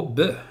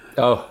Bobbe.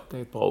 Ja, det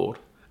är ett bra ord.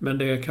 Men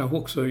det är kanske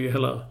också i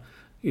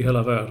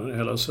hela världen, i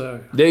hela Sverige.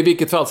 Det är i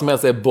vilket fall som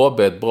helst är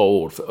Bobbe ett bra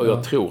ord. Och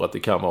jag tror att det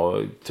kan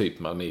vara typ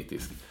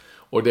magnetiskt.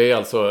 Och det är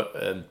alltså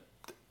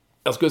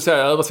jag skulle säga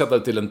översätta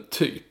det till en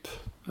typ.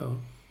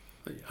 Ja.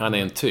 Han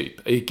är en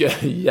typ. Icke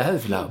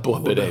jävla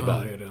Bobbe det är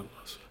bara.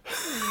 Alltså.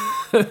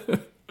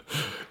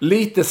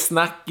 Lite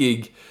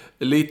snackig.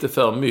 Lite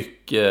för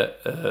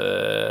mycket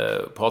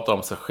pratar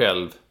om sig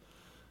själv.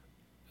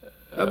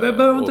 Jag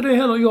behöver inte det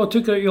heller. Jag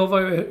tycker jag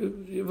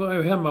var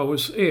ju hemma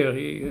hos er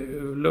i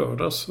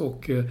lördags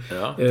och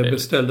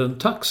beställde en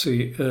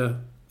taxi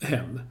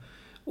hem.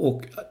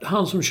 Och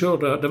han som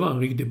körde, det var en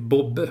riktig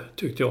Bobbe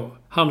tyckte jag.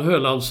 Han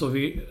höll alltså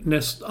vid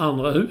näst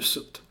andra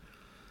huset.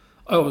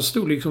 Jag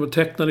stod liksom och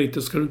tecknade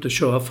lite, ska du inte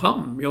köra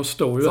fram? Jag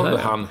står ju här.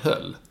 Han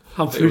höll.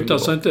 Han flyttade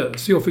sig inte.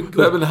 Så jag fick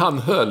gå. Även han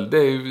höll. Det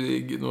är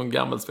ju någon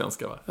gammal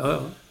svenska, va? Ja.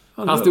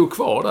 Han stod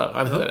kvar där.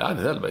 Han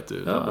höll, vet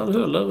du. Ja, han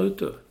höll där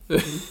ute.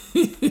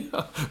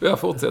 Ja, jag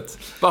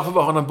fortsätter. Varför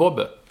var han en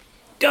Bobbe?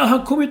 Ja,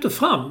 han kom inte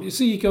fram.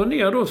 Så gick jag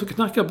ner då, så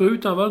knackade på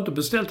rutan. Var inte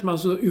beställt, man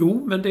så,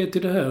 jo, men det är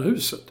till det här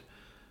huset.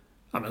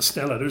 Ja, men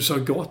snälla, du sa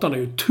gatan är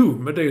ju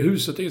tom, men det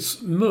huset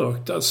är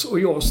mörkt. Alltså, och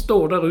jag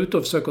står där ute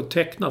och försöker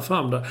teckna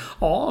fram det.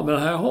 Ja, men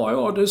här har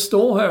jag, det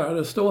står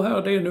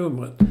här, det är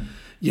numret.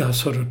 Ja,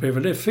 så det blev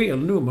väl det fel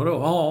nummer då?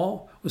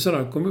 Ja. Och sen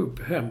när han kom upp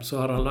hem så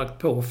hade han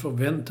lagt på för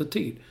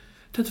väntetid.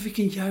 Tänkte,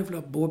 vilken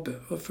jävla bobbe.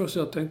 Och först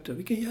jag tänkte,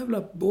 vilken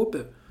jävla bobbe.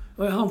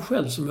 Och han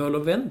själv som höll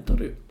och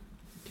väntade.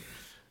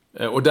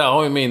 Och där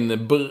har ju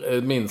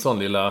min sån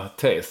lilla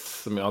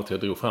tes som jag alltid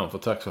drog fram för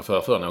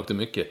taxichaufför när jag åkte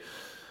mycket.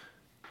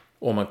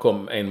 Om man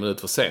kom 1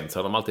 minut för sent så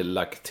hade de alltid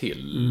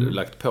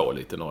lagt på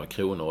lite några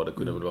kronor och det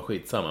kunde väl vara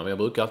skitsamma. Men jag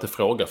brukar alltid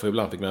fråga, för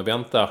ibland fick man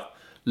vänta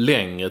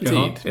längre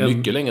tid,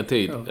 mycket längre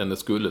tid än det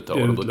skulle ta.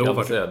 Och då brukar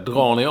jag säga,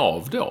 drar ni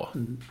av då?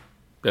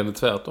 Blev det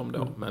tvärtom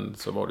då, men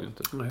så var det ju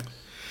inte. Nej.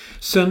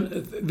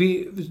 Sen,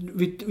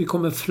 vi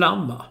kommer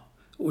flamma.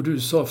 Och du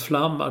sa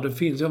flamma, det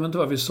finns, jag vet inte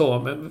vad vi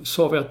sa, men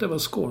sa vi att det var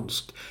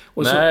skånskt?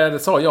 Och nej, det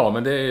sa jag,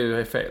 men det är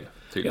ju fel,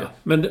 tydligen.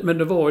 Ja, men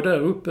det var ju där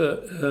uppe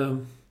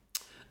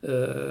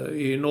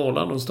i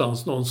Norrland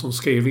någonstans någon som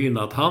skrev in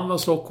att han var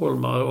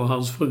stockholmare och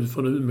hans fru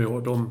från Umeå,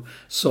 de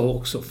sa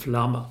också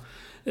flamma.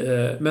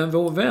 Men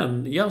vår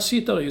vän,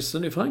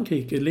 jazzgitarristen i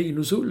Frankrike,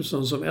 Linus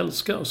Olsson, som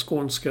älskar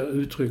skånska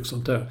uttryck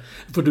sånt där.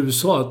 För du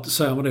sa att,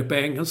 säger man det på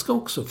engelska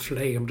också,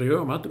 flame, det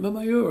gör man inte, men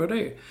man gör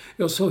det.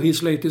 Jag sa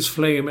His Latest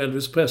Flame,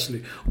 Elvis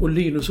Presley. Och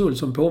Linus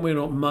Olsson påminner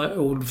om My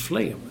Old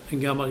Flame,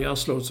 en gammal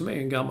jazzlåt som är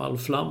en gammal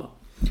flamma.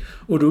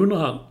 Och då undrar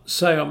han,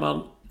 säger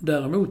man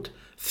däremot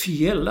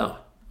fjälla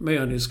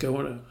mer än i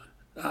Skåne?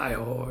 Nej,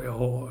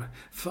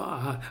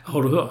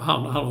 har du hört?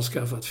 Han har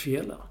skaffat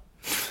fjälla.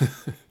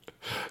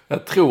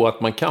 Jag tror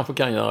att man kanske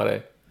kan göra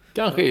det.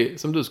 Kanske,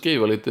 som du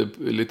skriver,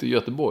 lite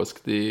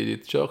göteborgskt i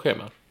ditt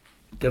körschema.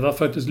 Det var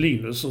faktiskt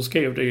Linus som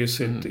skrev det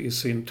i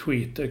sin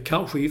tweet.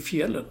 Kanske i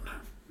fjällen.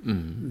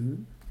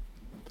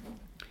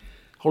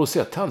 Har du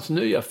sett hans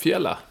nya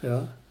fjälla?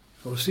 Ja.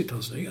 Har du sett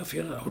hans nya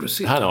fjälla?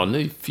 Han har en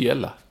ny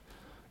fjälla.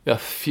 Ja,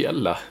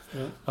 fjälla.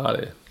 Ja,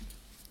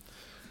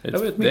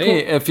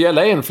 en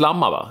fjälla är en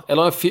flamma, va?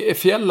 Eller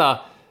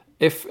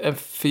en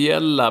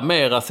fjälla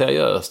mera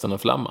seriöst än en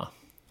flamma.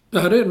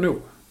 Ja, det är det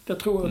nog. Det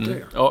tror jag att det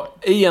är. Ja,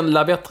 i en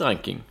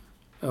lavett-ranking.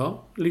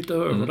 Ja, lite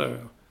över där.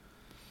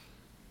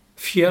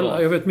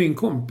 Fjälla, jag vet min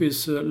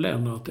kompis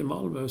Lennart i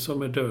Malmö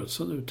som är död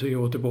så nu 10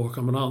 år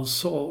tillbaka, men han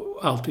sa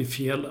alltid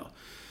fjälla.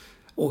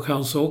 Och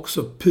han sa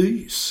också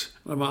pys.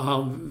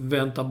 Han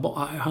väntar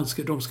bara,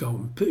 de ska ha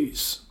en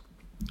pys.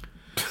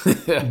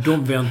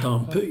 De väntar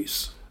en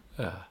pys.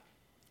 Ja.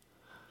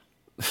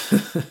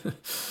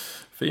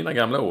 Fina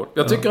gamla ord.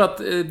 Jag tycker att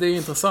det är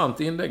intressant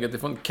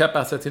inlägget från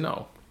Capacity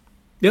Now.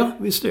 Ja,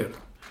 visst är det.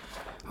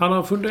 Han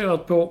har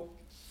funderat på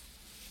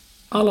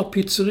alla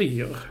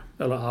pizzerior,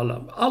 eller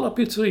alla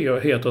pizzerior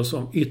heter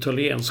som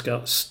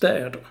italienska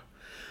städer.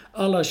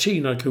 Alla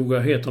Kina-krogar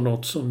heter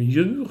något som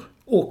djur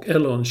och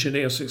eller en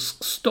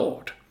kinesisk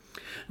stad.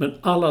 Men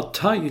alla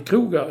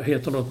thai-krogar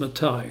heter något med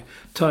thai.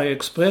 Thai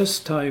Express,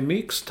 Thai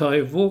Mix,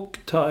 Thai Wok,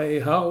 Thai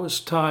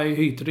House, Thai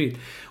hit och dit.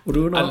 Och då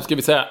nu ska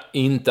vi säga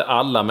inte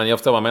alla, men jag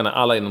förstår vad jag menar.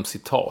 Alla inom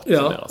citat.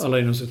 Ja, alla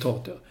inom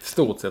citat, ja.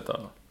 Stort sett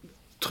alla.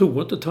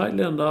 Tror inte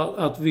thailändare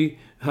att vi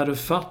hade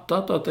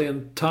fattat att det är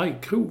en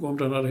thai-krog om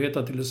den hade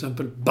hetat till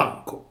exempel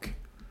Bangkok.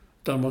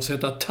 Där man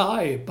sätter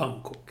Thai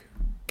Bangkok,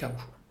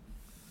 kanske.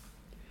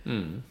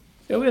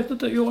 Jag vet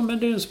inte, men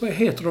det är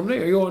heter de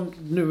det?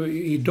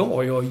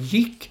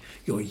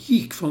 Jag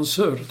gick från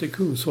Söder till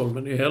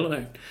Kungsholmen i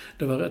Hällered.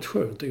 Det var rätt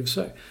skönt i och för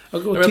sig.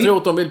 Jag tror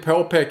att de vill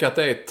påpeka att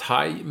det är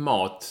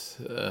thai-mat.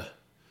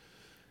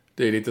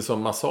 Det är lite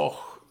som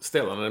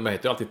massageställande. Det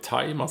heter ju alltid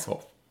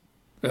thai-massage.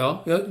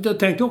 Ja, jag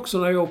tänkte också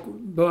när jag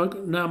började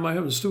närma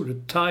hem stod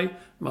det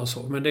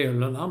thai-massage. Men det är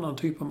väl en annan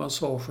typ av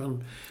massage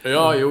än...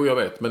 Ja, jag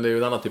vet. Men det är ju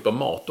en annan typ av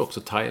mat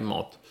också,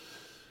 thai-mat.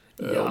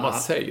 Ja. Om man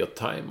säger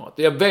thai-mat.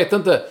 Jag vet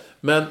inte,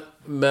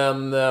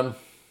 men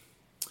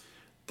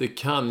det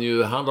kan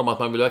ju handla om att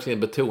man vill verkligen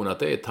betona att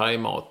det är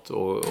thai-mat.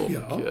 Och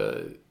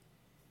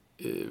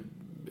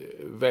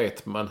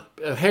vet man...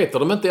 Heter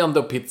de inte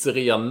ändå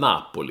pizzeria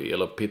Napoli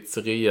eller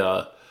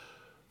pizzeria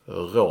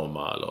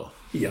Roma eller...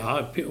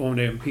 Ja, om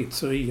det är en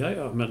pizzeria,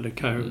 ja. Men det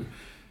kan ju...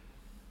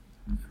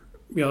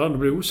 Jag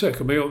blir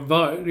osäker. Men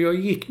jag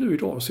gick nu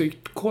idag så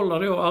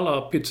kollade jag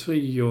alla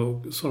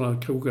pizzerior och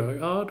sådana krogar.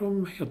 Ja,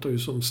 de heter ju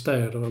som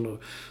städer eller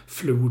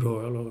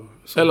floder eller...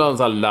 Så. Eller en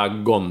sån här La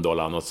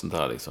Gondola, något sånt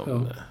här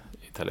liksom.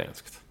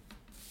 Italienskt.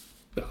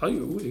 Ja,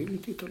 jo, det är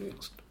lite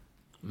italienskt.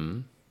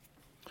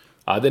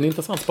 Ja, det är en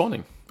intressant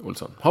spaning,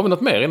 Olsson. Har vi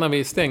något mer innan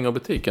vi stänger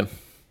butiken?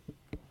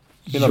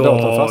 Det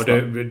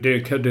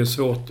är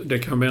svårt. Det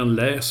kan vara en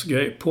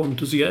läsgrej.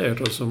 Pontus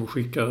Jäder som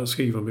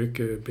skriver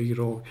mycket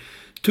bidrag.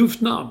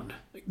 Tufft namn.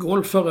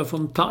 Golfare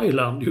från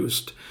Thailand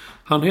just.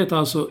 Han heter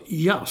alltså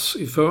Jas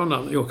i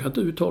förnamn. Jag kan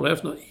inte uttala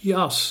efter.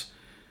 Jas.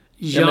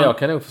 Ja, men jag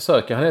kan nog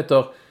försöka. Han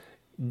heter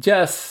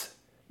Jas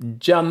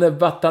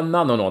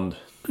Janevatananond.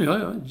 Ja.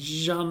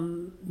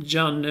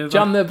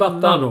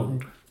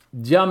 Janevatananond.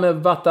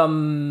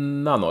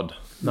 Janevatananod.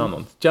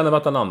 Nanon. Gianni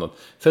Vattananon.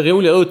 Ser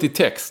roligare ut i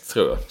text,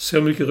 tror jag.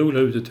 Ser mycket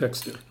roligare ut i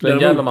texten. Det är en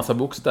jävla massa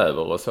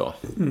bokstäver och så.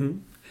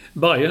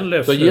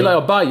 Bajenleffe. Då gillar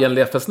jag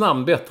Bajenleffes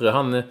namn bättre.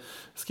 Han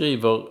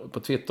skriver på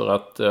Twitter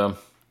att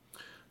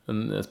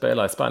en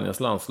spelare i Spaniens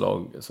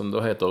landslag som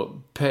då heter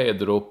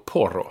Pedro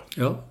Porro.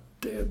 Ja,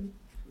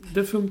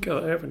 det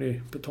funkar även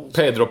i betong.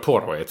 Pedro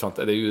Porro är ett sånt.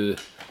 Det är ju ett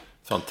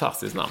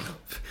fantastiskt namn.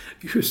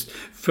 Just,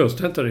 först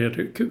tänkte jag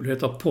det är kul, det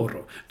heter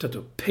Porro. Det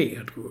heter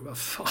Pedro, vad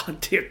fan,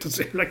 det heter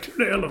så jävla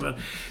kul heller, men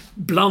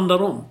blanda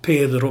dem,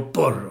 Pedro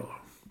Porro.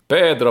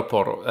 Pedro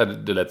Porro,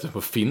 det lät som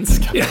på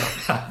finska. Ja.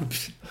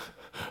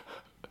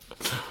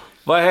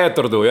 Vad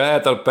heter du? Jag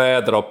heter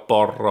Pedro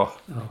Porro.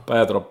 Ja.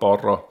 Pedro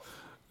Porro.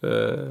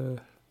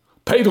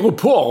 Pedro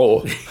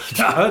Porro!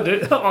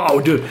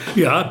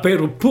 Ja,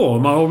 Pedro Porro,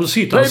 man har du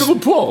sitt hans... Pedro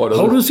Porro!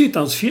 Har du sitt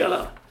hans fjälla?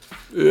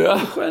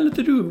 Ja. Det är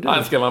lite dumt.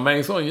 Han ska vara med i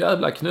en sån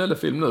jävla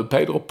knöllefilm nu,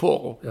 Pedro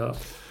Porro.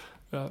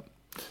 Ja.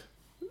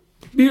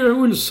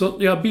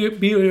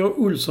 Birger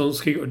Olsson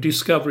skrev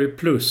Discovery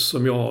Plus,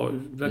 som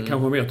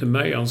kanske mer till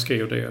mig han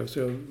skrev det.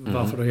 Så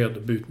varför det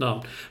heter bytt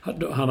namn.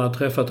 Han har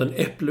träffat en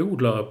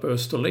äppleodlare på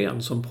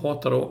Österlen som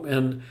pratade om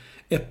en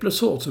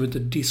äpplesort som heter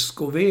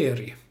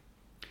Discoveri.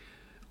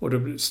 Och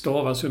det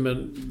stavas ju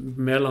med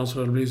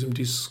mellansår, det blir som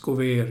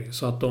Discoveri.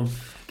 Så att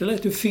det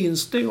lät ju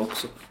finns det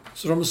också.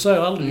 Så de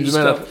säger aldrig... Du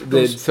menar att det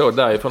är så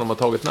därifrån de har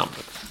tagit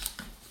namnet?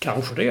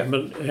 Kanske det,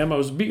 men hemma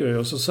hos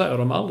Birger så säger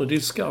de aldrig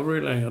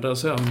Discovery längre. Där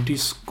säger de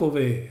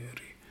Discoveri.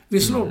 Vi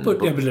slår på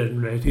det, men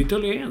det lät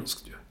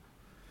italienskt ju.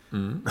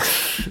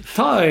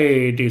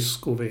 Thai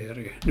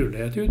Discoveri. Nu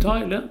lät det ju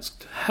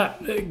thailändskt.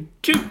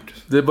 Herregud!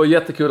 Det var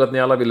jättekul att ni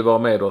alla ville vara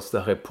med oss. Det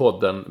här är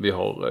podden. Vi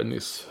har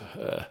nyss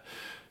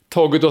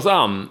tagit oss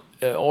an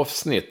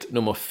avsnitt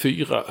nummer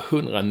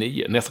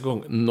 409. Nästa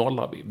gång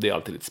nollar vi. Det är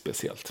alltid lite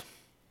speciellt.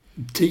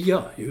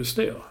 10, just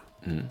det.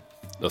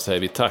 Då säger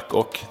vi tack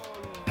och...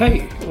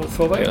 Hej och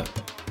farväl.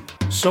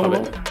 Så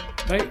långt.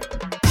 Hej.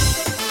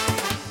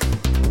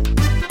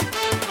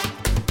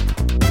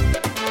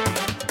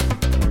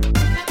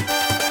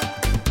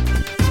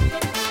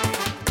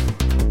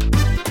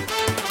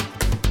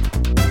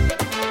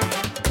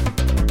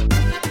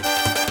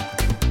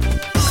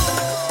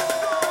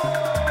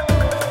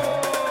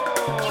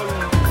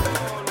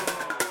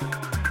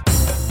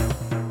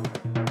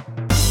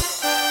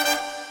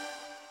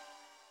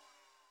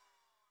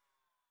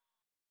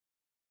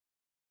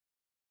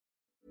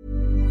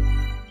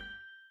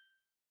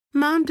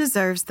 Mom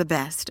deserves the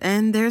best,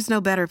 and there's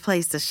no better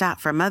place to shop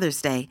for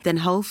Mother's Day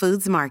than Whole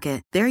Foods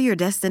Market. They're your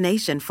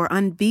destination for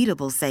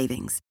unbeatable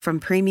savings, from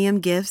premium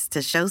gifts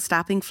to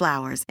show-stopping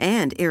flowers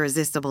and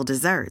irresistible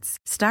desserts.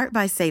 Start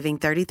by saving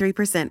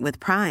 33% with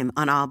Prime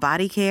on all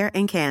body care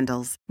and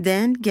candles.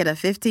 Then get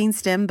a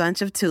 15-stem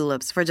bunch of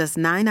tulips for just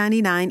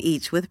 $9.99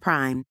 each with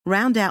Prime.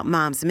 Round out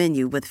Mom's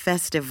menu with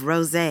festive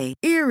rosé,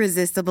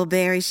 irresistible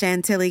berry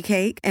chantilly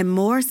cake, and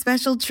more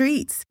special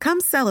treats.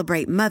 Come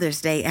celebrate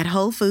Mother's Day at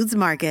Whole Foods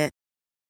Market.